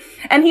me,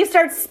 and he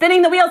starts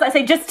spinning the wheels, I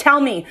say, just tell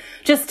me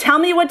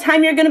what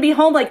time you're going to be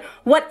home. Like,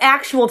 what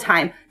actual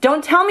time?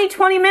 Don't tell me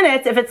 20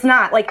 minutes if it's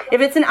not. Like, if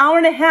it's an hour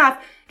and a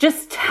half,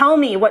 just tell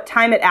me what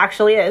time it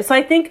actually is. So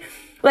I think,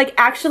 like,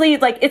 actually,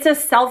 like, it's a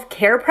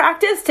self-care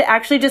practice to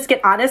actually just get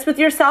honest with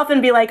yourself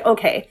and be like,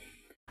 okay,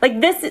 like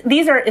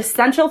these are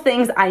essential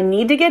things I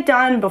need to get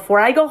done before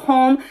I go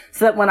home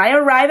so that when I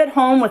arrive at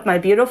home with my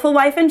beautiful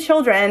wife and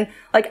children,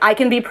 like, I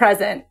can be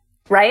present,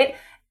 right?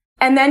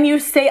 And then you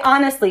say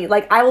honestly,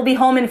 like, I will be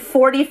home in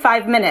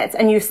 45 minutes,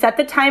 and you set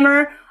the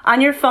timer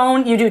on your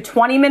phone, you do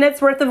 20 minutes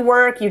worth of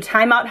work, you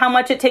time out how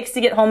much it takes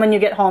to get home, and you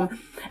get home.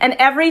 And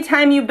every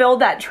time you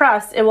build that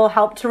trust, it will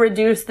help to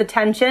reduce the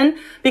tension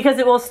because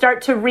it will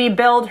start to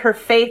rebuild her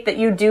faith that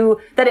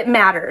that it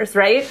matters,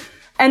 right?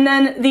 And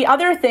then the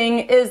other thing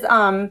is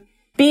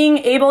being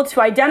able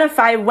to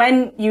identify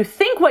when you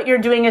think what you're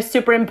doing is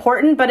super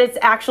important, but it's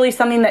actually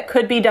something that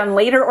could be done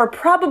later or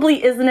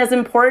probably isn't as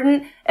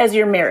important as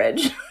your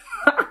marriage.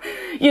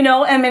 You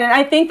know, I mean,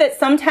 I think that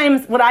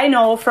sometimes what I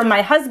know from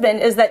my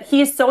husband is that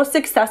he's so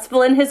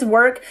successful in his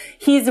work.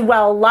 He's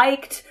well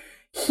liked.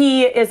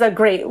 He is a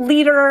great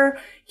leader.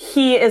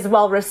 He is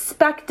well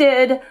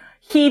respected.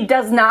 He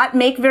does not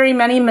make very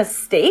many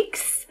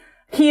mistakes.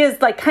 He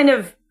is like kind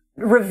of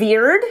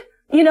revered,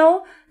 you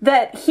know,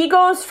 that he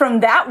goes from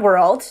that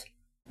world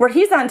where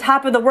he's on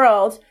top of the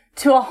world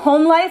to a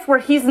home life where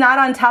he's not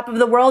on top of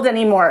the world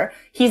anymore.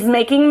 He's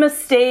making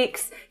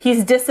mistakes.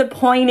 He's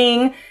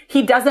disappointing.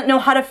 He doesn't know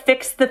how to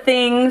fix the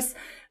things.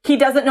 He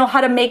doesn't know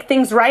how to make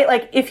things right.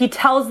 Like, if he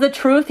tells the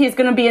truth, he's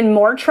going to be in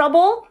more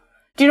trouble.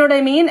 Do you know what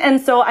I mean? And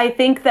so I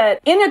think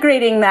that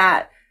integrating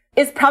that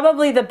is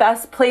probably the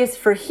best place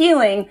for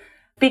healing,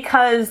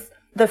 because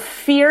the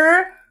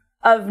fear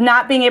of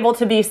not being able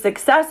to be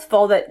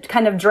successful that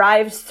kind of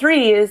drives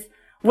 3s,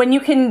 when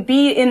you can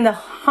be in the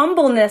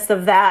humbleness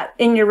of that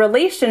in your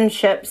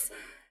relationships,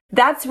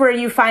 that's where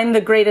you find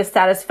the greatest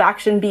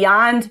satisfaction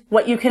beyond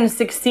what you can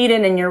succeed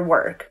in your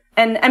work.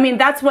 And I mean,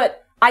 that's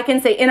what I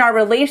can say in our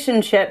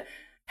relationship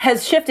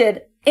has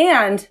shifted.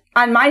 And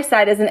on my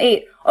side as an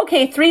 8,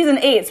 okay, 3s and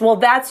 8s, well,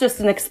 that's just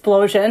an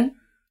explosion.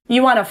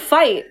 You want to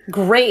fight?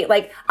 Great.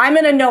 Like, I'm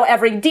going to know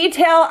every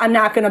detail. I'm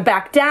not going to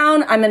back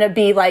down. I'm going to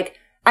be like,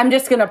 I'm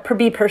just going to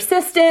be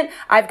persistent.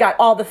 I've got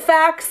all the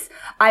facts.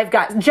 I've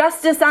got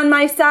justice on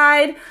my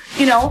side,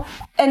 you know?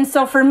 And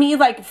so for me,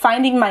 like,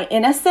 finding my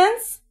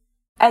innocence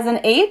as an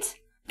 8,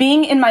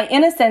 being in my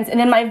innocence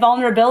and in my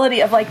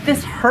vulnerability of like,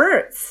 this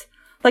hurts.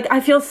 Like, I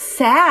feel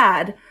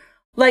sad.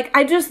 Like,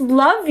 I just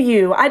love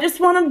you. I just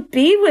want to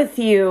be with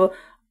you.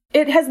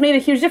 It has made a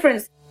huge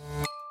difference.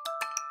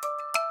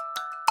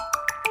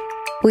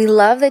 We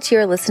love that you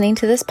are listening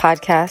to this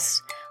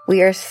podcast.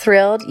 We are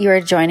thrilled you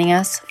are joining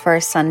us for our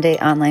Sunday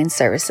online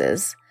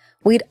services.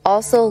 We'd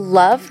also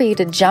love for you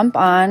to jump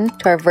on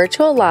to our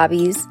virtual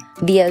lobbies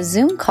via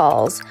Zoom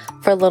calls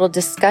for a little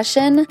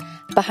discussion,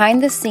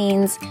 behind the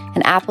scenes,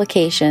 and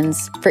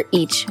applications for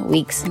each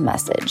week's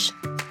message.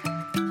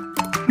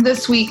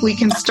 This week we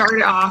can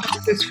start off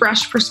with this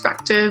fresh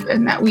perspective,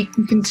 and that we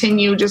can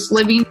continue just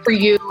living for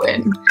you,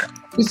 and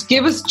just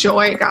give us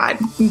joy, God,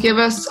 and give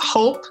us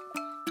hope,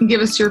 and give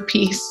us your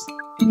peace.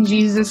 In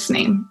Jesus'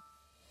 name.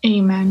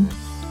 Amen.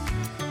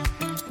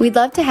 We'd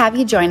love to have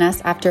you join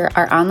us after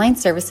our online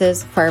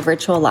services for our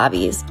virtual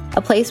lobbies,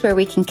 a place where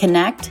we can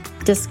connect,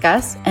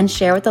 discuss, and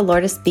share what the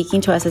Lord is speaking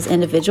to us as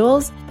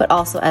individuals, but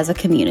also as a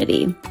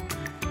community.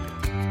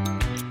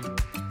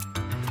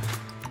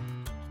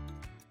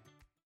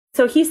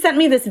 So he sent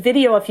me this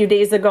video a few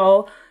days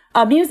ago,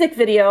 a music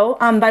video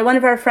by one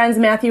of our friends,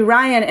 Matthew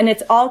Ryan, and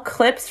it's all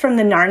clips from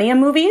the Narnia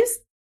movies.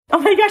 Oh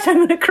my gosh, I'm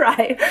going to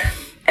cry.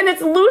 And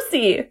it's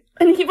Lucy.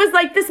 And he was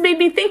like, this made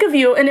me think of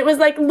you. And it was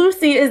like,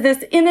 Lucy is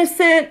this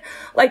innocent,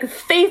 like,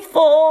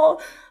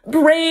 faithful,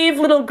 brave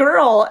little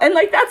girl. And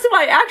like, that's who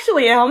I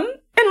actually am.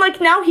 And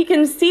like, now he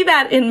can see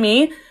that in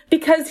me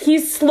because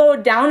he's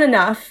slowed down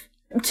enough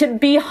to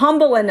be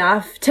humble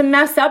enough to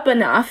mess up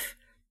enough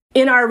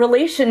in our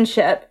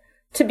relationship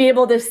to be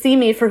able to see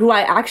me for who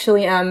I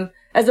actually am,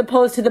 as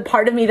opposed to the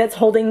part of me that's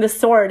holding the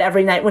sword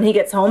every night when he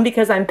gets home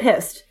because I'm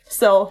pissed.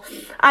 So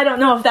I don't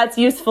know if that's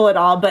useful at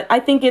all, but I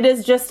think it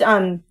is just,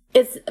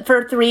 it's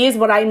for 3s,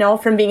 what I know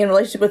from being in a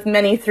relationship with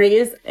many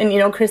 3s, and, you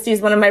know, Christy's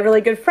one of my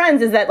really good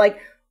friends, is that, like,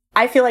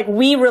 I feel like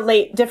we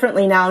relate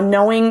differently now,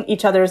 knowing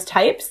each other's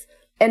types.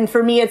 And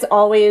for me, it's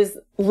always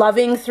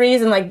loving 3s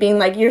and, like, being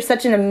like, you're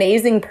such an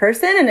amazing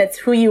person, and it's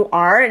who you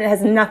are, and it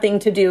has nothing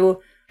to do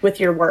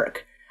with your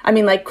work. I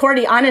mean, like,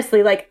 Cordy,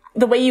 honestly, like,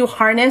 the way you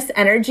harness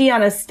energy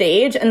on a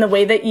stage and the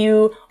way that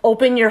you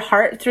open your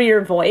heart through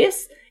your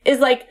voice is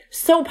like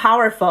so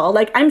powerful.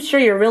 Like, I'm sure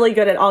you're really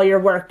good at all your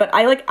work, but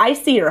I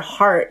see your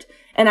heart,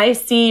 and I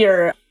see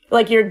your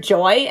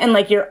joy and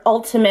like your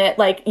ultimate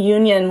like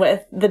union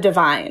with the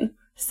divine.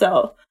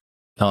 So.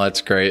 Oh,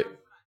 that's great.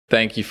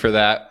 Thank you for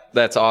that.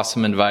 That's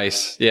awesome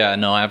advice. Yeah,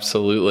 no,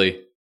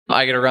 absolutely.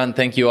 I got to run.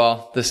 Thank you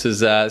all. This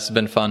has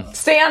been fun.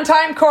 Stay on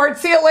time, Cord.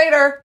 See you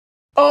later.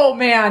 Oh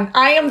man,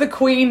 I am the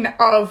queen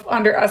of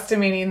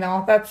underestimating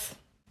though.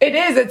 It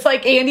is. It's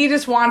like Andy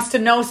just wants to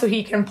know so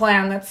he can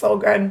plan. That's so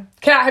good.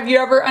 Kat, have you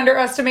ever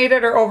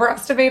underestimated or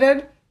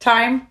overestimated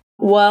time?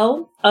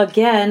 Well,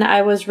 again,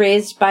 I was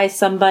raised by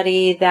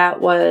somebody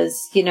that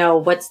was,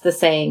 what's the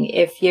saying?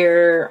 If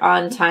you're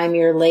on time,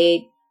 you're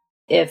late.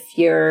 If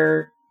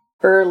you're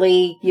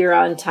early, you're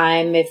on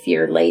time. If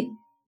you're late,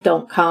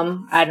 don't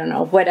come. I don't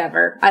know,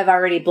 whatever. I've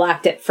already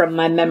blocked it from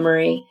my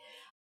memory.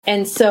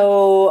 And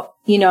so,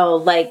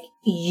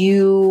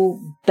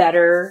 you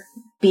better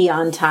be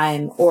on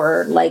time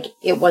or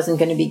it wasn't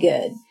going to be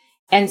good.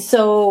 And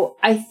so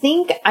I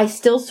think I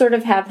still sort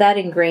of have that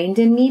ingrained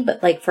in me,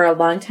 but for a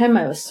long time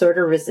I was sort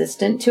of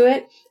resistant to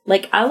it.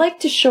 I like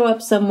to show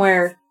up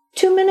somewhere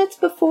 2 minutes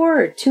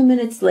before or 2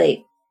 minutes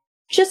late,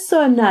 just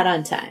so I'm not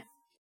on time.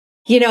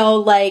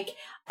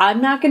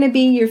 I'm not going to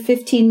be your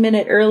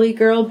 15-minute early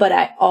girl, but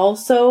I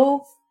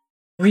also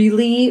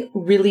really,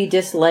 really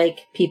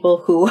dislike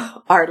people who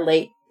are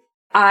late.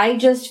 I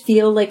just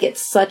feel like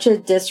it's such a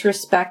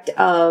disrespect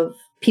of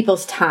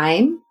people's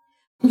time.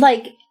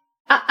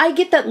 I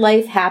get that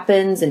life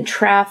happens and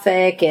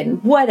traffic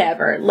and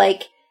whatever.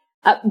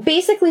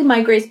 Basically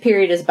my grace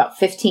period is about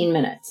 15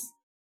 minutes.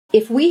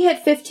 If we hit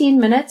 15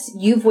 minutes,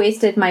 you've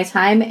wasted my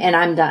time and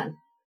I'm done.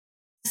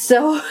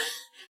 So,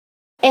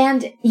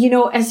 and,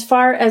 as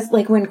far as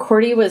when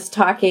Cordy was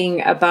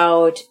talking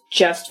about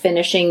just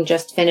finishing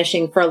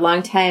for a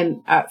long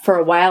time, for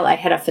a while, I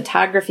had a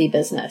photography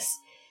business.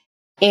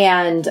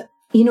 And,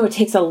 it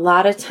takes a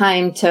lot of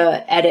time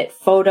to edit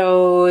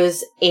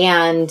photos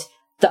and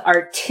the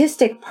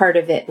artistic part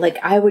of it.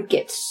 I would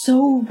get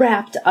so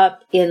wrapped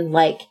up in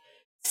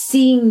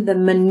seeing the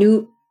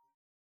minute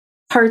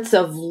parts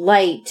of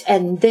light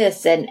and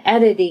this and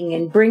editing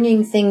and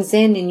bringing things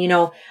in.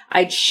 And,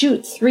 I'd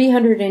shoot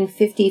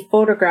 350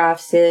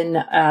 photographs in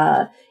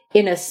a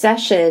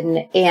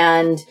session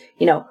and,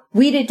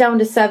 weed it down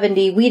to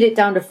 70, weed it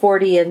down to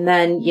 40, and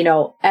then,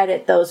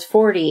 edit those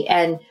 40.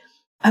 And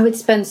I would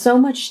spend so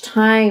much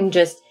time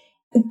just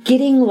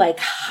getting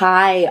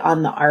high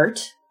on the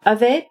art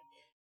of it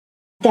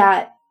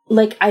that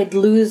I'd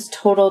lose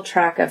total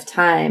track of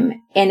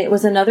time. And it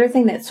was another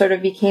thing that sort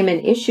of became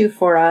an issue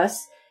for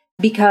us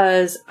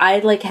because I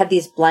had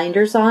these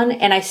blinders on,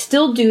 and I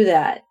still do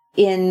that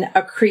in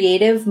a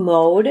creative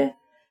mode.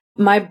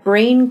 My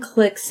brain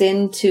clicks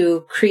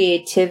into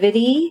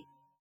creativity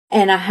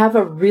and I have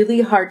a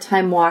really hard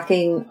time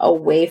walking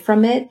away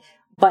from it.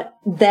 But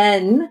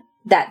then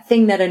that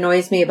thing that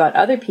annoys me about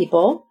other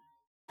people,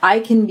 I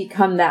can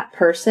become that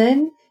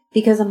person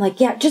because I'm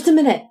yeah, just a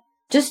minute.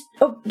 Just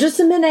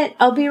a minute.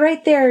 I'll be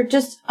right there.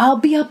 I'll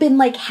be up in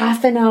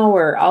half an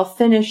hour. I'll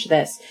finish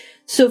this.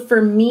 So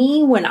for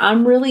me, when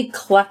I'm really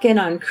clucking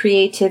on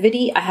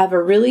creativity, I have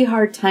a really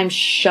hard time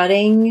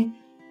shutting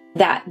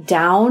that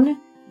down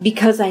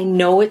because I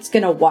know it's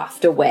going to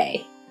waft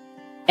away.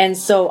 And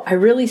so I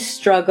really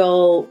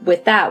struggle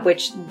with that,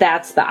 which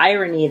that's the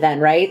irony then,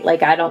 right?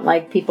 I don't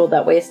like people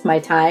that waste my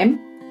time.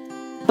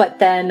 But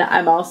then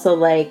I'm also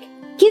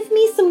give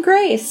me some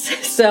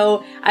grace.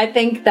 So I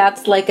think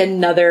that's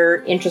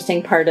another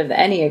interesting part of the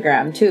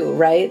Enneagram too,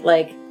 right?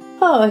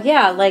 Oh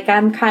yeah,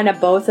 I'm kind of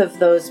both of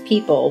those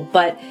people.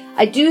 But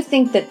I do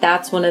think that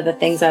that's one of the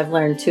things I've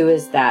learned too,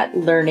 is that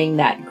learning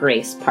that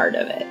grace part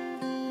of it.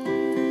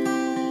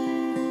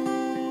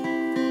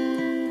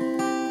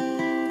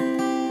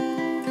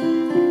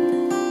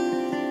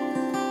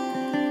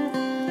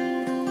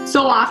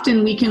 So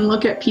often we can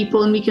look at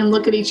people and we can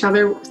look at each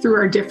other through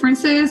our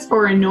differences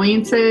or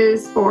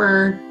annoyances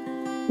or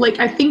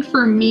I think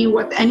for me,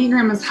 what the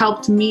Enneagram has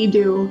helped me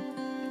do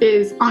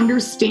is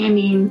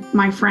understanding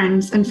my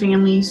friends and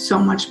family so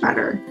much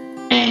better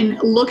and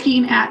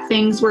looking at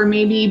things where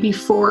maybe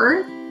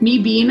before me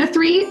being a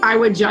 3, I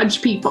would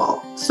judge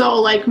people.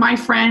 So my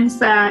friends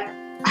that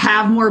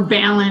have more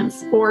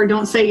balance or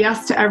don't say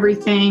yes to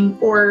everything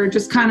or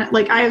just kind of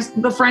I have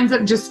the friends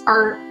that just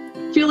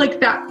feel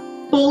that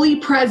fully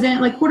present,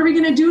 what are we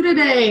going to do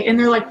today? And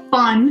they're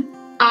fun.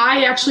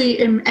 I actually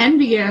am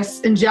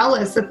envious and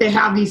jealous that they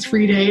have these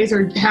free days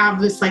or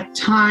have this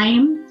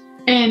time.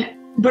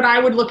 But I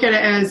would look at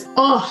it as,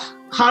 oh,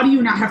 how do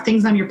you not have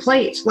things on your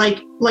plate?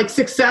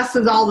 Success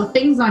is all the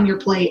things on your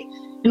plate.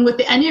 And with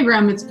the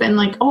Enneagram, it's been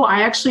oh,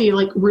 I actually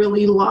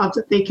really love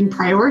that they can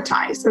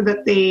prioritize or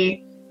that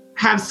they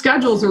have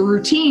schedules or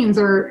routines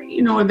or,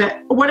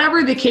 that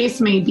whatever the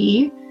case may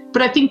be.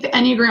 But I think the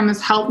Enneagram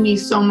has helped me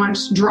so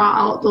much draw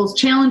out those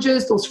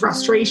challenges, those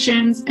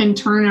frustrations, and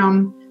turn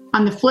them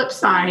on the flip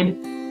side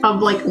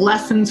of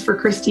lessons for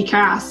Christy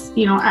Cass,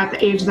 at the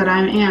age that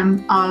I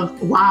am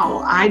of,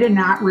 wow, I did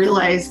not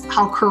realize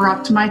how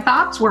corrupt my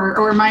thoughts were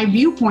or my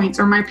viewpoints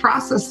or my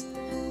process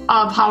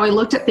of how I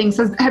looked at things.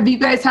 Have you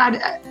guys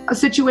had a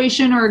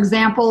situation or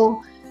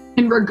example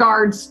in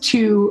regards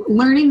to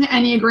learning the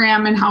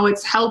Enneagram and how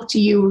it's helped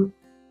you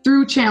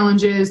through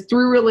challenges,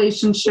 through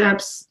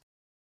relationships?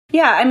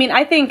 Yeah, I mean,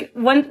 I think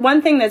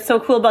one thing that's so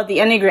cool about the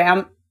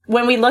Enneagram,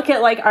 when we look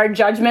at like our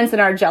judgments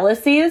and our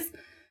jealousies,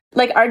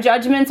 like our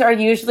judgments are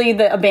usually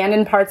the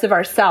abandoned parts of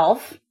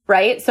ourself,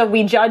 right? So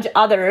we judge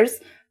others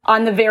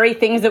on the very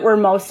things that we're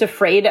most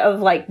afraid of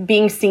like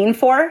being seen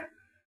for,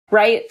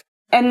 right?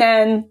 And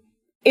then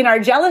in our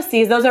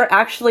jealousies, those are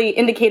actually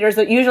indicators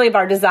that usually of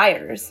our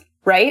desires,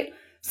 right?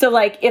 So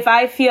like if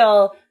I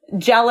feel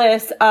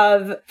jealous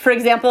of, for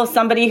example,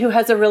 somebody who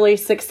has a really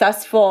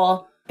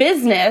successful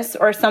business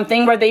or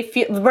something where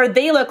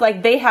they look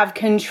like they have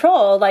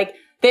control, like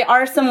they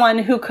are someone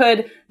who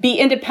could be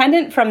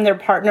independent from their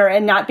partner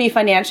and not be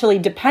financially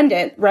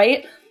dependent,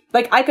 right?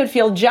 Like I could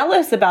feel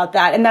jealous about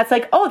that. And that's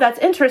like, oh, that's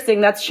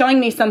interesting. That's showing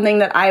me something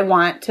that I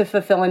want to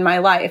fulfill in my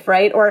life,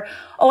 right? Or,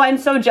 oh, I'm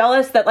so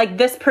jealous that like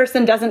this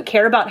person doesn't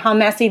care about how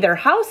messy their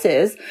house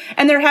is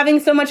and they're having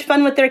so much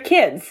fun with their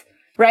kids,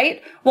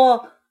 right?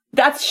 Well,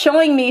 that's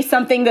showing me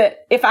something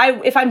that if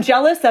I'm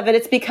jealous of it,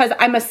 it's because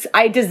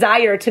I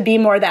desire to be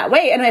more that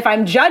way. And if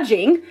I'm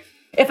judging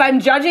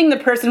the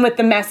person with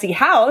the messy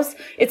house,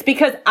 it's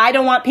because I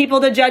don't want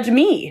people to judge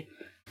me,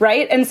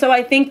 right? And so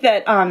I think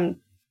that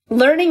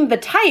learning the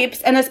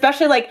types, and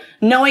especially like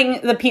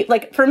knowing the people,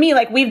 like for me,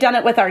 like we've done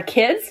it with our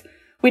kids.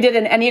 We did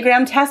an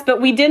Enneagram test,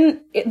 but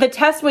the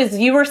test was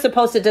you were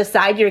supposed to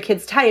decide your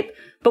kid's type,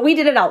 but we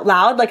did it out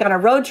loud, like on a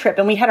road trip,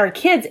 and we had our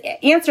kids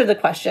answer the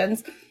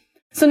questions.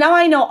 So now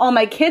I know all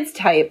my kids'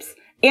 types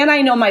and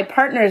I know my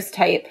partner's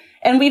type.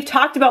 And we've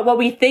talked about what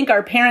we think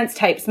our parents'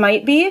 types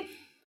might be,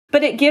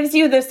 but it gives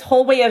you this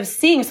whole way of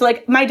seeing. So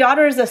like my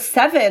daughter is a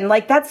 7,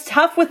 like that's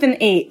tough with an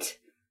 8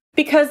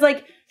 because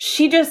like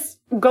she just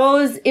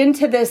goes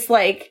into this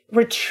like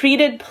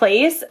retreated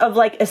place of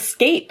like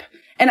escape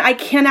and I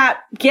cannot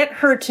get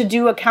her to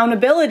do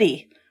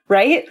accountability,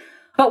 right?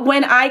 But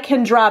when I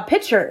can draw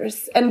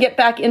pictures and get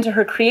back into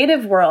her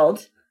creative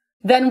world,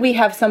 then we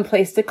have some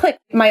place to click.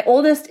 My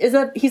oldest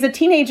he's a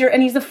teenager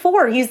and he's a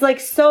 4. He's like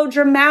so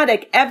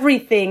dramatic.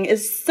 Everything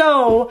is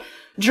so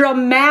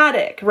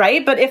dramatic,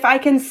 right? But if I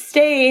can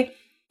stay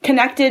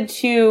connected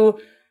to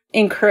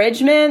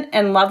encouragement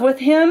and love with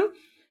him,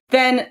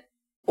 then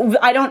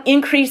I don't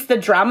increase the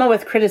drama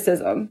with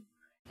criticism.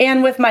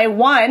 And with my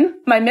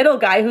middle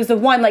guy, who's a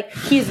 1, like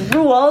he's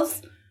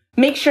rules,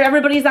 make sure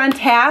everybody's on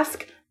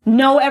task,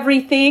 know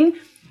everything.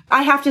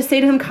 I have to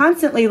say to him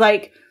constantly,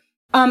 like,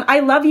 I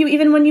love you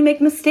even when you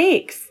make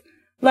mistakes.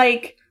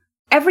 Like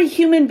every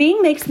human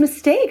being makes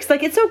mistakes.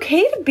 Like it's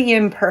okay to be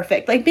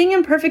imperfect. Like being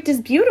imperfect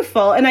is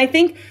beautiful. And I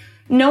think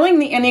knowing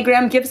the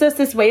Enneagram gives us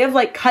this way of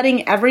like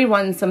cutting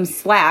everyone some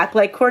slack.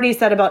 Like Cordy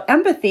said about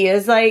empathy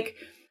is like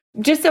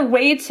just a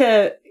way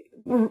to,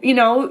 you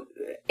know,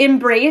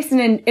 embrace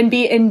and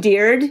be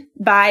endeared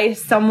by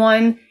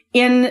someone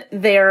in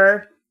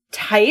their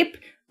type,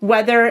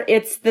 whether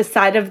it's the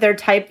side of their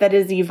type that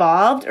is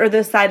evolved or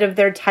the side of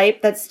their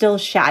type that's still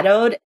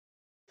shadowed.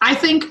 I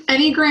think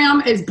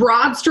Enneagram is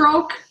broad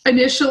stroke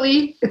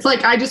initially. It's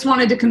like I just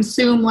wanted to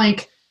consume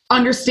like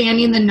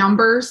understanding the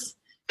numbers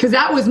because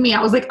that was me.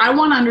 I was like, I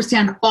want to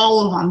understand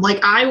all of them.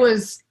 Like I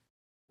was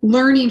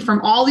learning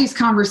from all these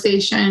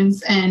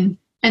conversations and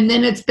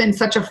then it's been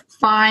such a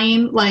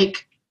fine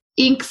like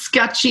ink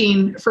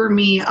sketching for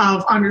me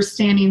of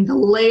understanding the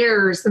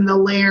layers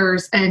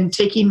and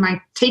taking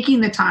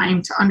the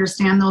time to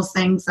understand those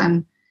things.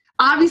 And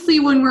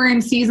obviously when we're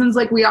in seasons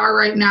like we are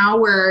right now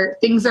where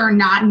things are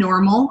not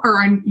normal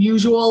or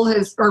unusual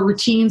or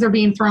routines are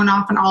being thrown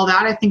off and all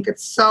that, I think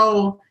it's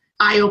so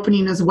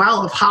eye-opening as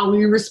well of how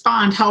we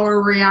respond, how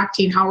we're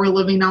reacting, how we're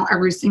living out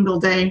every single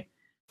day.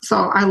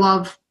 So I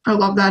love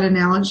that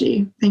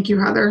analogy. Thank you,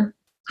 Heather.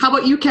 How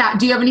about you, Kat?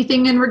 Do you have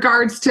anything in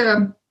regards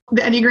to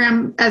the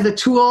Enneagram as a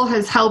tool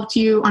has helped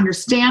you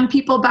understand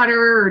people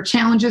better or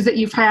challenges that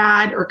you've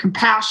had or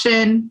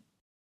compassion?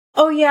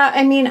 Oh, yeah.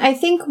 I mean, I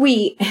think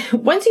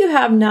once you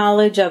have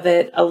knowledge of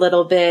it a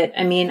little bit,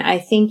 I mean, I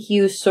think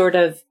you sort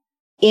of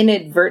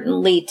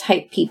inadvertently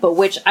type people,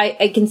 which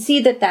I can see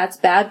that that's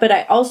bad, but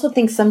I also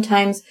think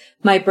sometimes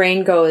my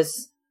brain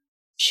goes,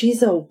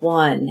 she's a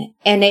 1.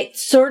 And it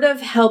sort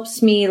of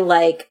helps me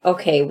like,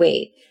 okay,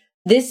 wait,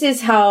 this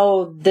is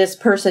how this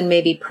person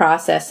maybe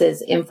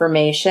processes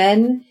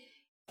information.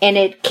 And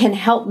it can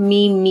help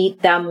me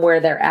meet them where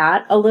they're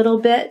at a little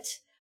bit.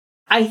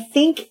 I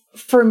think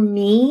for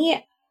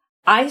me,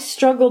 I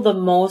struggle the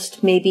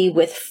most maybe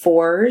with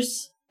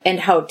 4s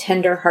and how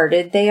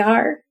tender-hearted they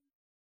are.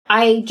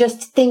 I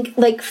just think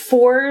like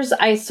 4s,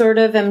 I sort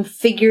of am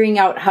figuring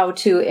out how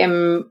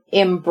to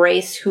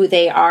embrace who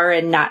they are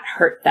and not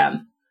hurt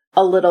them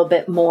a little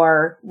bit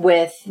more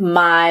with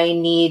my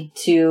need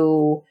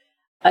to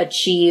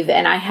achieve.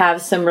 And I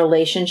have some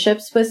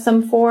relationships with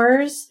some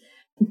 4s,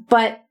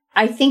 but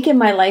I think in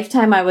my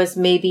lifetime, I was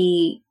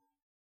maybe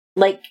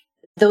like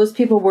those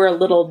people were a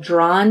little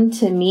drawn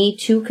to me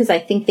too, because I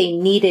think they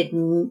needed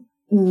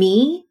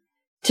me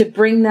to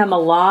bring them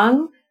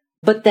along.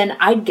 But then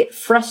I'd get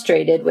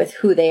frustrated with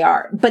who they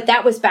are. But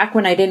that was back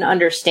when I didn't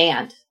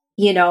understand,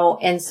 you know,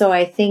 and so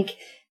I think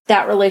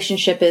that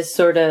relationship is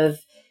sort of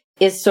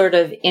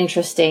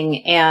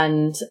interesting.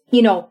 And,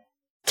 you know,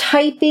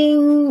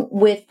 typing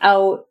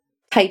without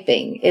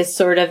typing is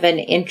sort of an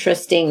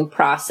interesting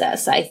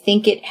process. I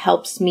think it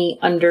helps me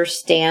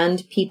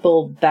understand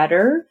people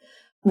better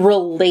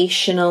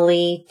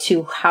relationally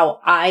to how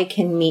I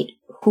can meet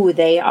who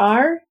they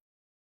are.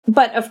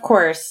 But of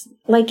course,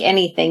 like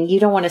anything, you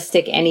don't want to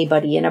stick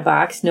anybody in a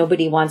box.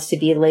 Nobody wants to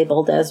be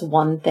labeled as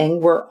one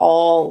thing. We're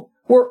all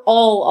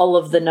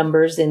of the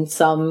numbers in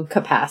some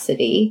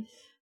capacity.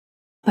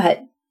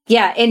 But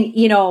yeah, and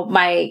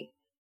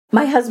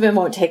my husband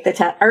won't take the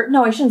test. Or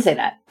no, I shouldn't say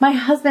that. My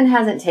husband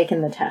hasn't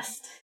taken the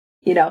test,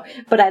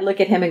 but I look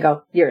at him and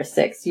go, you're a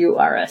 6. You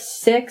are a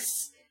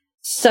 6.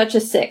 Such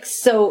a 6.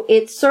 So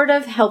it sort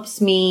of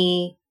helps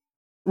me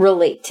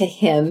relate to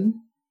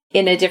him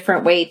in a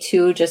different way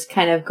too. Just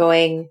kind of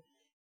going,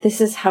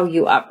 this is how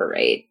you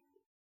operate.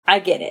 I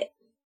get it.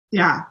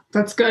 Yeah,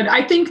 that's good.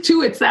 I think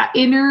too, it's that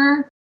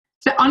the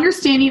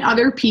understanding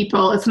other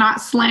people. It's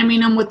not slamming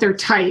them with their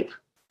type.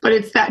 But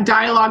it's that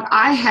dialogue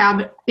I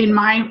have in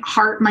my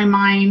heart, my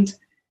mind,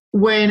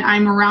 when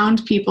I'm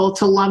around people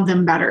to love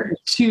them better,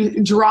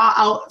 to draw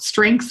out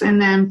strengths in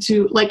them,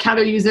 to, like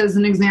Heather used as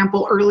an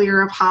example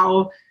earlier of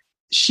how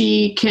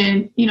she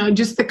can,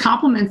 just the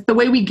compliments, the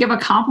way we give a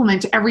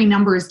compliment to every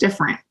number is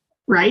different,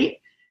 right?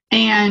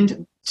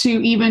 And to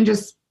even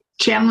just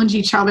challenge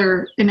each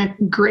other in a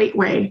great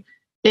way,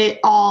 it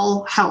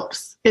all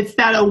helps. It's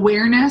that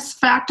awareness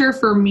factor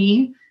for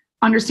me,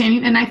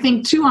 understanding. And I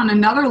think too, on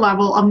another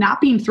level of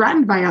not being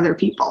threatened by other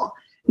people,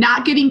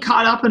 not getting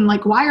caught up in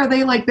like, why are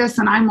they like this?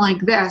 And I'm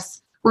like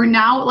this, where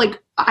now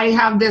like I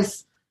have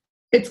this,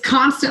 it's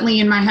constantly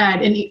in my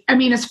head. And I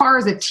mean, as far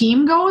as a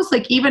team goes,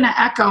 like even at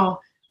Echo,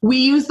 we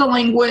use the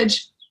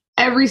language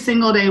every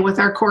single day with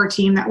our core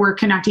team that we're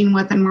connecting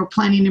with and we're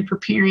planning and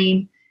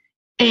preparing.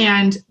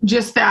 And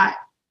just that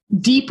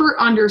deeper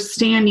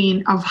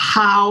understanding of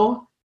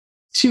how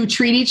to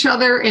treat each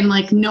other and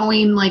like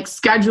knowing like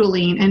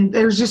scheduling. And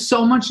there's just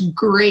so much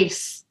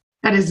grace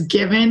that is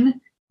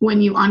given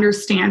when you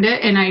understand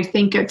it. And I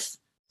think it's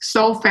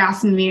so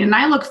fascinating. And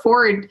I look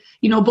forward,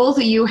 both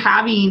of you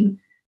having,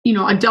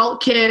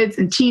 adult kids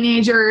and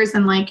teenagers,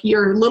 and like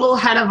you're a little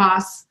ahead of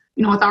us,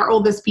 with our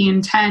oldest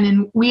being 10,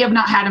 and we have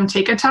not had him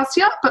take a test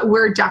yet, but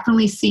we're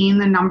definitely seeing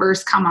the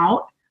numbers come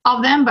out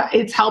of them. But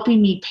it's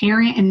helping me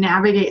parent and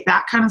navigate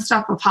that kind of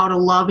stuff of how to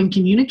love and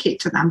communicate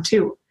to them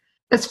too.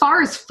 As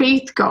far as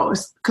faith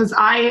goes, because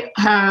I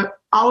have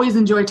always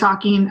enjoyed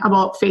talking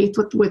about faith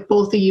with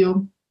both of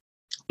you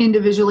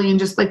individually and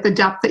just like the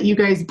depth that you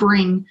guys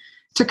bring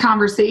to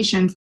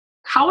conversations.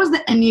 How has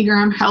the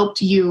Enneagram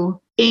helped you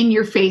in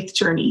your faith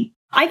journey?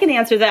 I can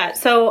answer that.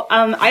 So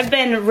I've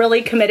been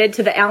really committed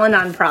to the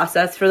Al-Anon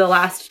process for the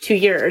last 2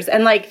 years.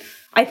 And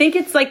I think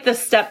it's like the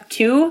step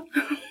 2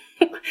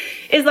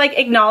 is like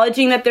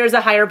acknowledging that there's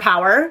a higher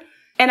power.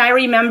 And I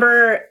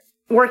remember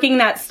working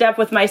that step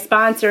with my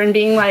sponsor and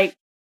being like,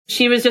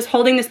 she was just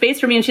holding the space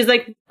for me. And she's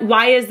like,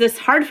 why is this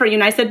hard for you?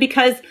 And I said,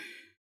 because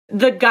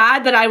the God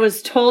that I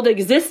was told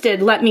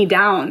existed let me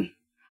down.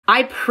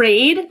 I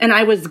prayed and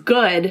I was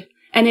good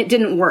and it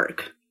didn't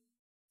work.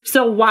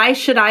 So why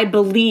should I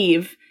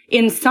believe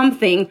in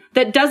something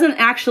that doesn't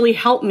actually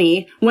help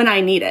me when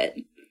I need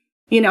it?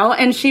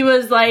 And she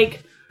was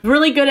like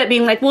really good at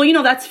being like,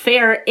 well, that's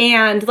fair.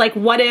 And like,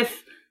 what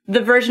if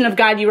the version of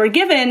God you were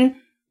given,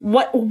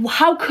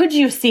 how could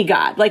you see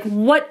God?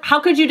 How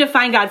could you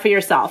define God for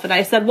yourself? And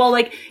I said, well,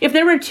 if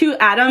there were 2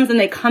 atoms and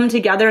they come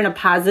together in a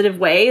positive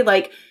way,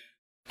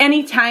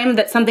 anytime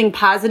that something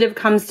positive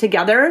comes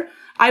together,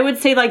 I would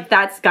say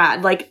that's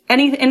God,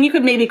 and you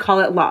could maybe call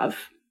it love,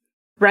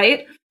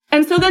 right?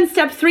 And so then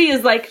step 3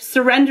 is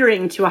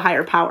surrendering to a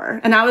higher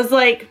power. And I was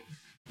like,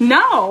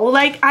 no,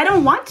 I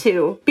don't want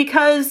to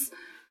because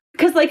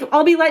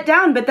I'll be let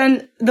down. But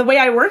then the way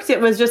I worked it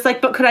was just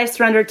but could I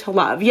surrender to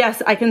love?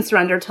 Yes, I can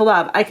surrender to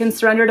love. I can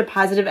surrender to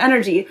positive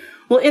energy.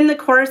 Well, in the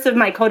course of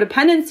my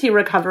codependency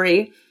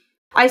recovery,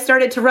 I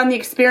started to run the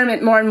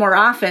experiment more and more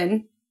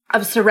often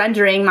of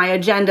surrendering my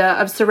agenda,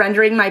 of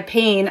surrendering my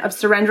pain, of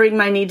surrendering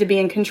my need to be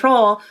in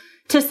control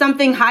to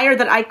something higher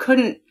that I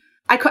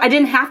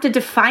didn't have to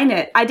define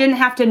it. I didn't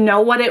have to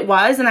know what it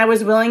was. And I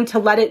was willing to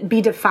let it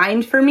be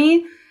defined for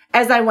me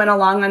as I went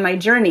along on my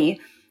journey.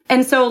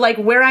 And so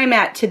where I'm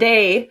at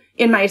today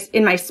in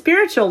my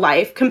spiritual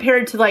life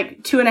compared to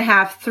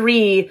 2.5,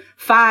 3,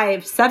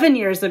 5, 7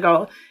 years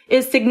ago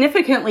is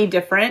significantly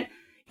different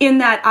in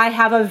that I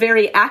have a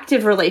very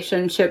active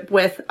relationship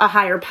with a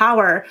higher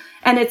power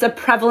and it's a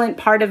prevalent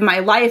part of my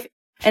life.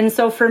 And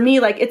so for me,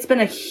 it's been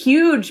a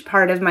huge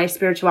part of my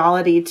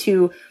spirituality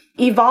to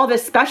evolve,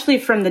 especially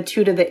from the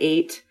 2 to the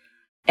 8.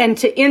 And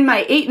to, in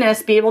my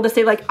 8-ness, be able to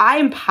say I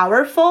am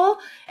powerful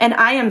and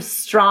I am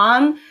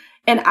strong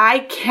and I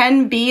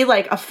can be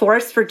a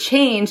force for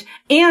change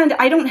and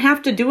I don't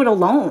have to do it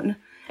alone.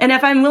 And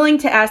if I'm willing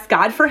to ask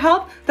God for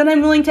help, then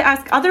I'm willing to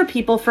ask other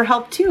people for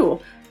help too.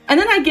 And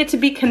then I get to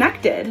be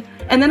connected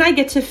and then I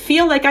get to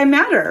feel like I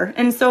matter.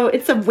 And so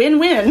it's a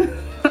win-win.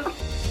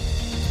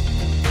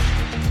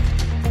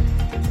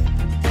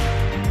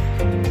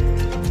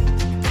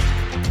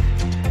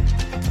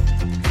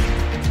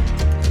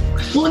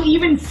 Well, and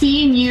even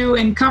seeing you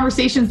in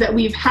conversations that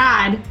we've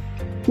had,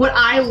 what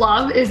I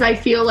love is I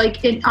feel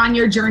like on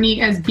your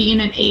journey as being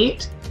an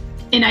 8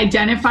 and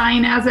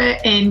identifying as it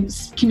and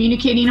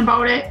communicating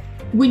about it,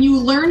 when you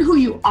learn who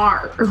you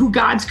are or who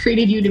God's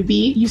created you to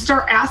be, you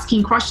start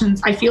asking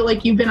questions. I feel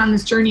like you've been on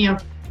this journey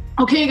of,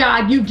 okay,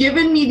 God, you've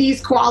given me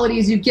these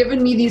qualities, you've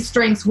given me these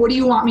strengths. What do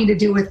you want me to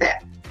do with it?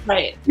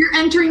 Right. You're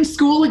entering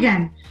school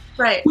again.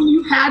 Right. When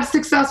you had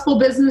successful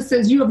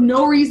businesses, you have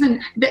no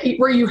reason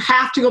where you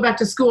have to go back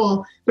to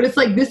school, but it's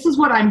like, this is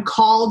what I'm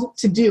called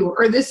to do,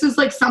 or this is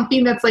like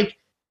something that's like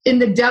in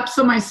the depths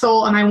of my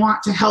soul and I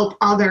want to help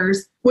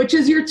others, which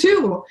is your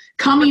 2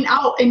 coming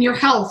out in your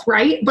health,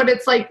 right? But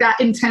it's like that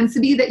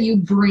intensity that you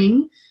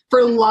bring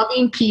for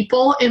loving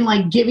people and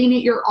like giving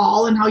it your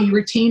all, and how you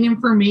retain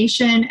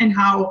information, and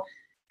how,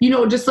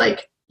 just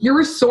like you're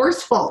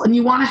resourceful and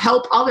you want to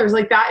help others.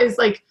 Like that is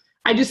like,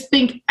 I just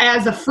think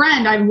as a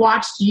friend, I've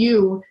watched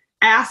you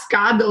ask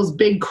God those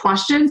big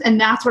questions. And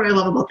that's what I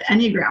love about the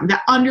Enneagram,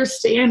 that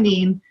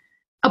understanding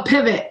a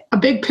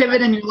big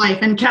pivot in your life.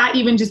 And Kat,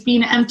 even just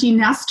being an empty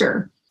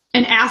nester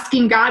and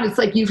asking God, it's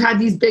like you've had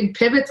these big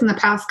pivots in the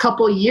past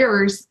couple of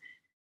years.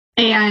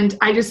 And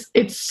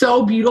it's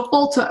so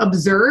beautiful to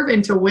observe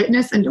and to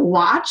witness and to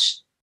watch.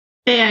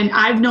 And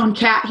I've known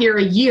Kat here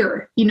a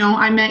year.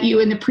 I met you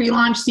in the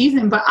pre-launch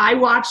season, but I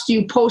watched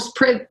you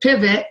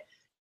post-pivot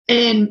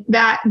in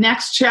that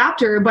next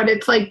chapter. But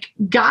it's like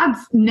God's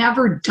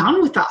never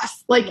done with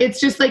us. Like it's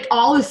just like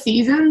all the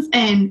seasons.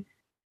 And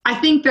I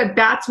think that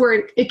that's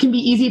where it can be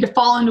easy to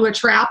fall into a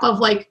trap of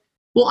like,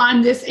 well,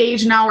 I'm this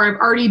age now where I've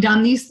already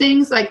done these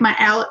things. Like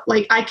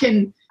I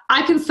can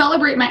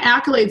celebrate my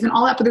accolades and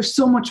all that, but there's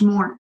so much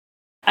more.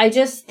 I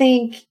just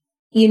think,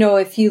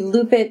 if you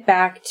loop it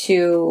back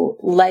to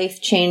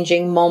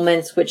life-changing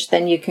moments, which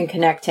then you can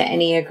connect to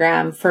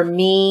Enneagram, for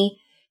me,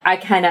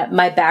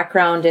 my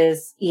background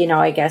is,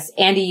 I guess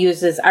Andy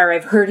uses, or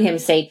I've heard him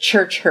say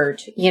church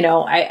hurt.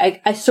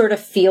 I sort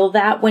of feel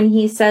that when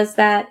he says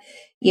that,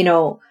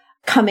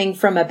 coming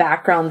from a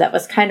background that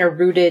was kind of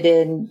rooted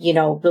in,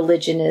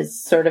 religion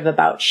is sort of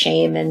about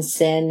shame and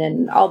sin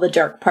and all the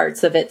dark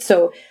parts of it.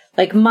 So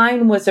like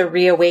mine was a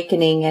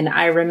reawakening. And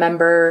I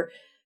remember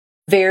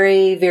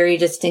very, very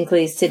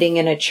distinctly sitting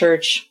in a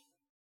church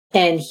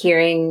and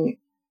hearing,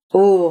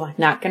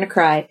 not going to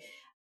cry,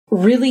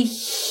 really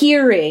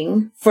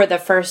hearing for the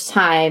first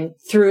time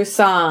through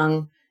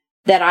song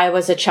that I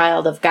was a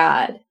child of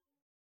God.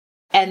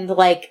 And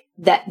like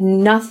that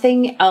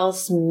nothing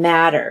else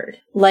mattered.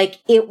 Like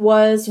it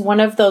was one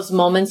of those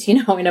moments,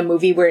 in a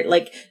movie where it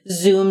like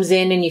zooms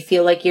in and you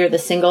feel like you're the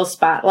single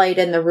spotlight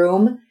in the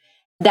room.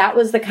 That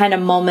was the kind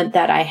of moment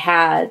that I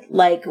had,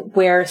 like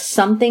where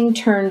something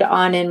turned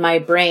on in my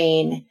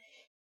brain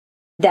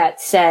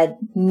that said,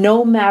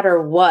 no matter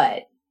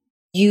what,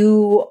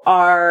 you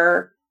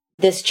are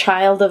this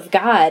child of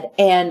God.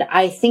 And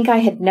I think I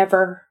had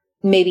never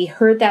maybe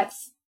heard that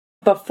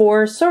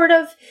before, sort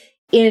of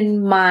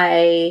in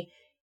my,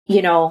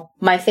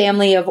 my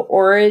family of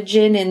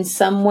origin in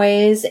some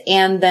ways,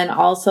 and then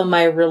also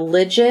my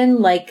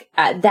religion. Like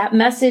that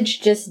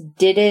message just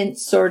didn't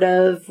sort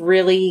of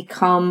really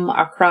come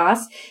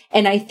across.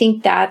 And I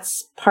think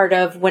that's part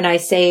of when I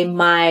say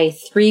my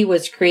 3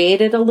 was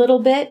created a little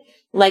bit,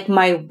 like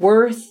my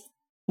worth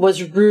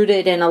was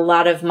rooted in a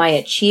lot of my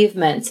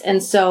achievements.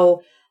 And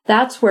so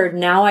that's where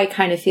now I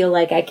kind of feel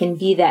like I can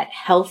be that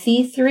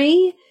healthy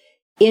 3,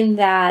 in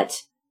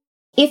that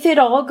if it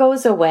all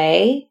goes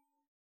away,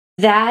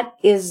 that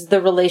is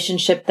the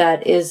relationship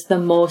that is the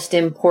most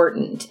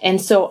important.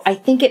 And so I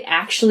think it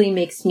actually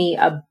makes me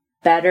a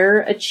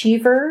better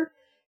achiever,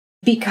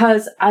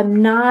 because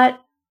I'm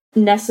not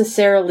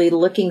necessarily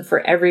looking for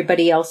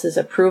everybody else's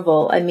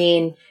approval. I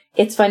mean,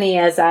 it's funny,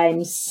 as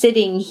I'm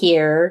sitting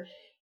here,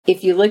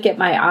 if you look at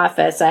my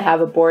office, I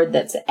have a board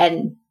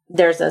and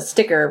there's a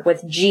sticker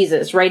with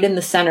Jesus right in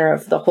the center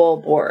of the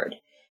whole board.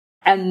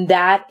 And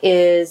that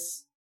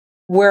is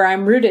where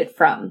I'm rooted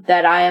from,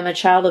 that I am a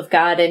child of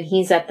God and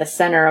he's at the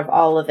center of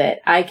all of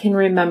it. I can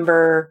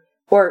remember,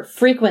 or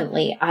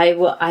frequently,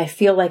 I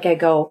feel like I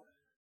go,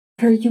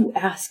 what are you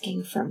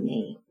asking from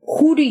me?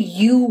 Who do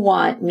you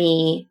want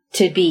me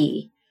to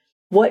be?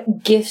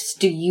 What gifts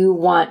do you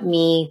want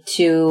me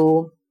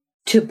to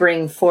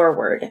bring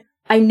forward?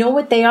 I know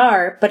what they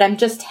are, but I'm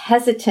just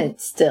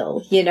hesitant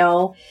still,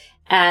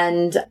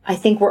 and I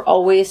think we're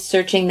always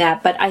searching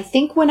that. But I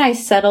think when I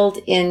settled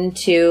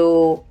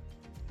into,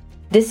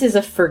 this is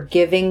a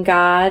forgiving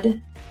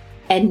God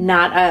and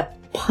not a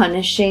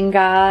punishing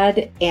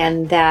God,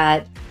 and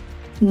that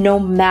no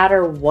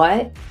matter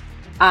what,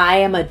 I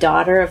am a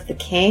daughter of the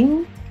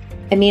King.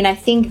 I mean, I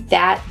think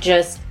that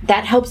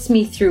helps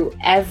me through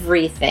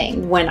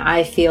everything when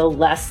I feel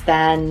less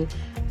than,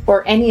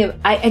 or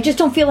I just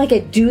don't feel like I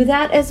do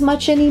that as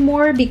much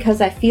anymore, because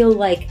I feel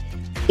like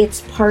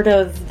it's part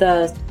of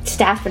the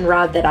staff and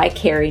rod that I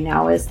carry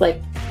now, is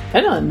like,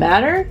 it doesn't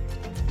matter.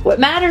 What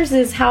matters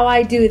is how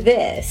I do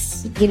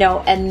this,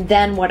 and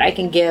then what I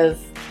can give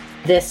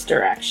this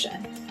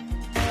direction.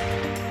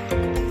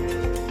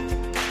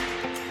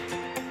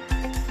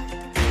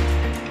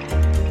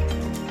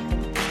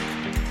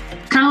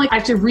 like I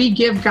have to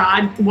re-give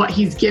God what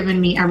he's given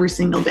me every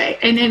single day.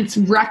 And it's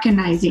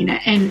recognizing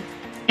it. And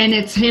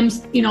it's him,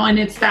 you know, and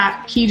it's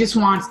that he just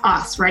wants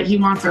us, right? He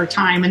wants our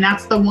time. And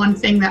that's the one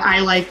thing that I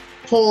like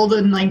hold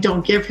and like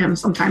don't give him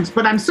sometimes.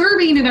 But I'm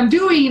serving and I'm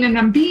doing and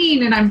I'm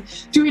being and I'm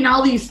doing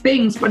all these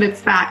things, but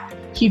it's that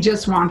he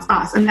just wants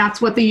us. And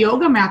that's what the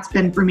yoga mat's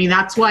been for me.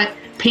 That's what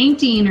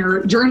painting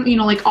or journal, you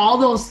know, like all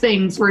those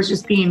things where it's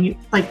just being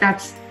like,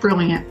 that's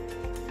brilliant.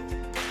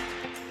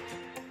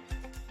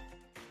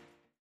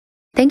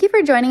 Thank you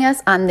for joining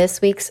us on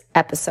this week's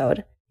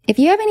episode. If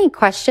you have any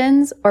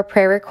questions or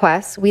prayer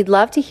requests, we'd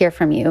love to hear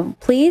from you.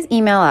 Please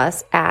email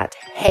us at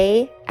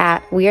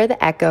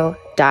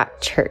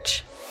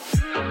hey@wearetheecho.church.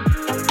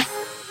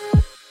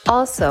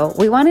 Also,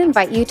 we want to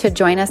invite you to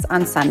join us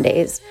on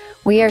Sundays.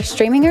 We are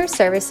streaming our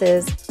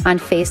services on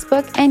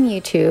Facebook and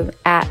YouTube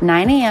at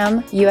 9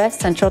 a.m. U.S.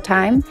 Central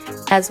Time,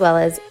 as well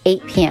as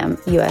 8 p.m.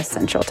 U.S.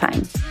 Central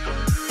Time.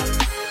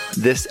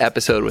 This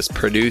episode was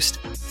produced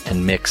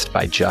and mixed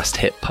by Just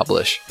Hit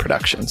Publish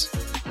Productions.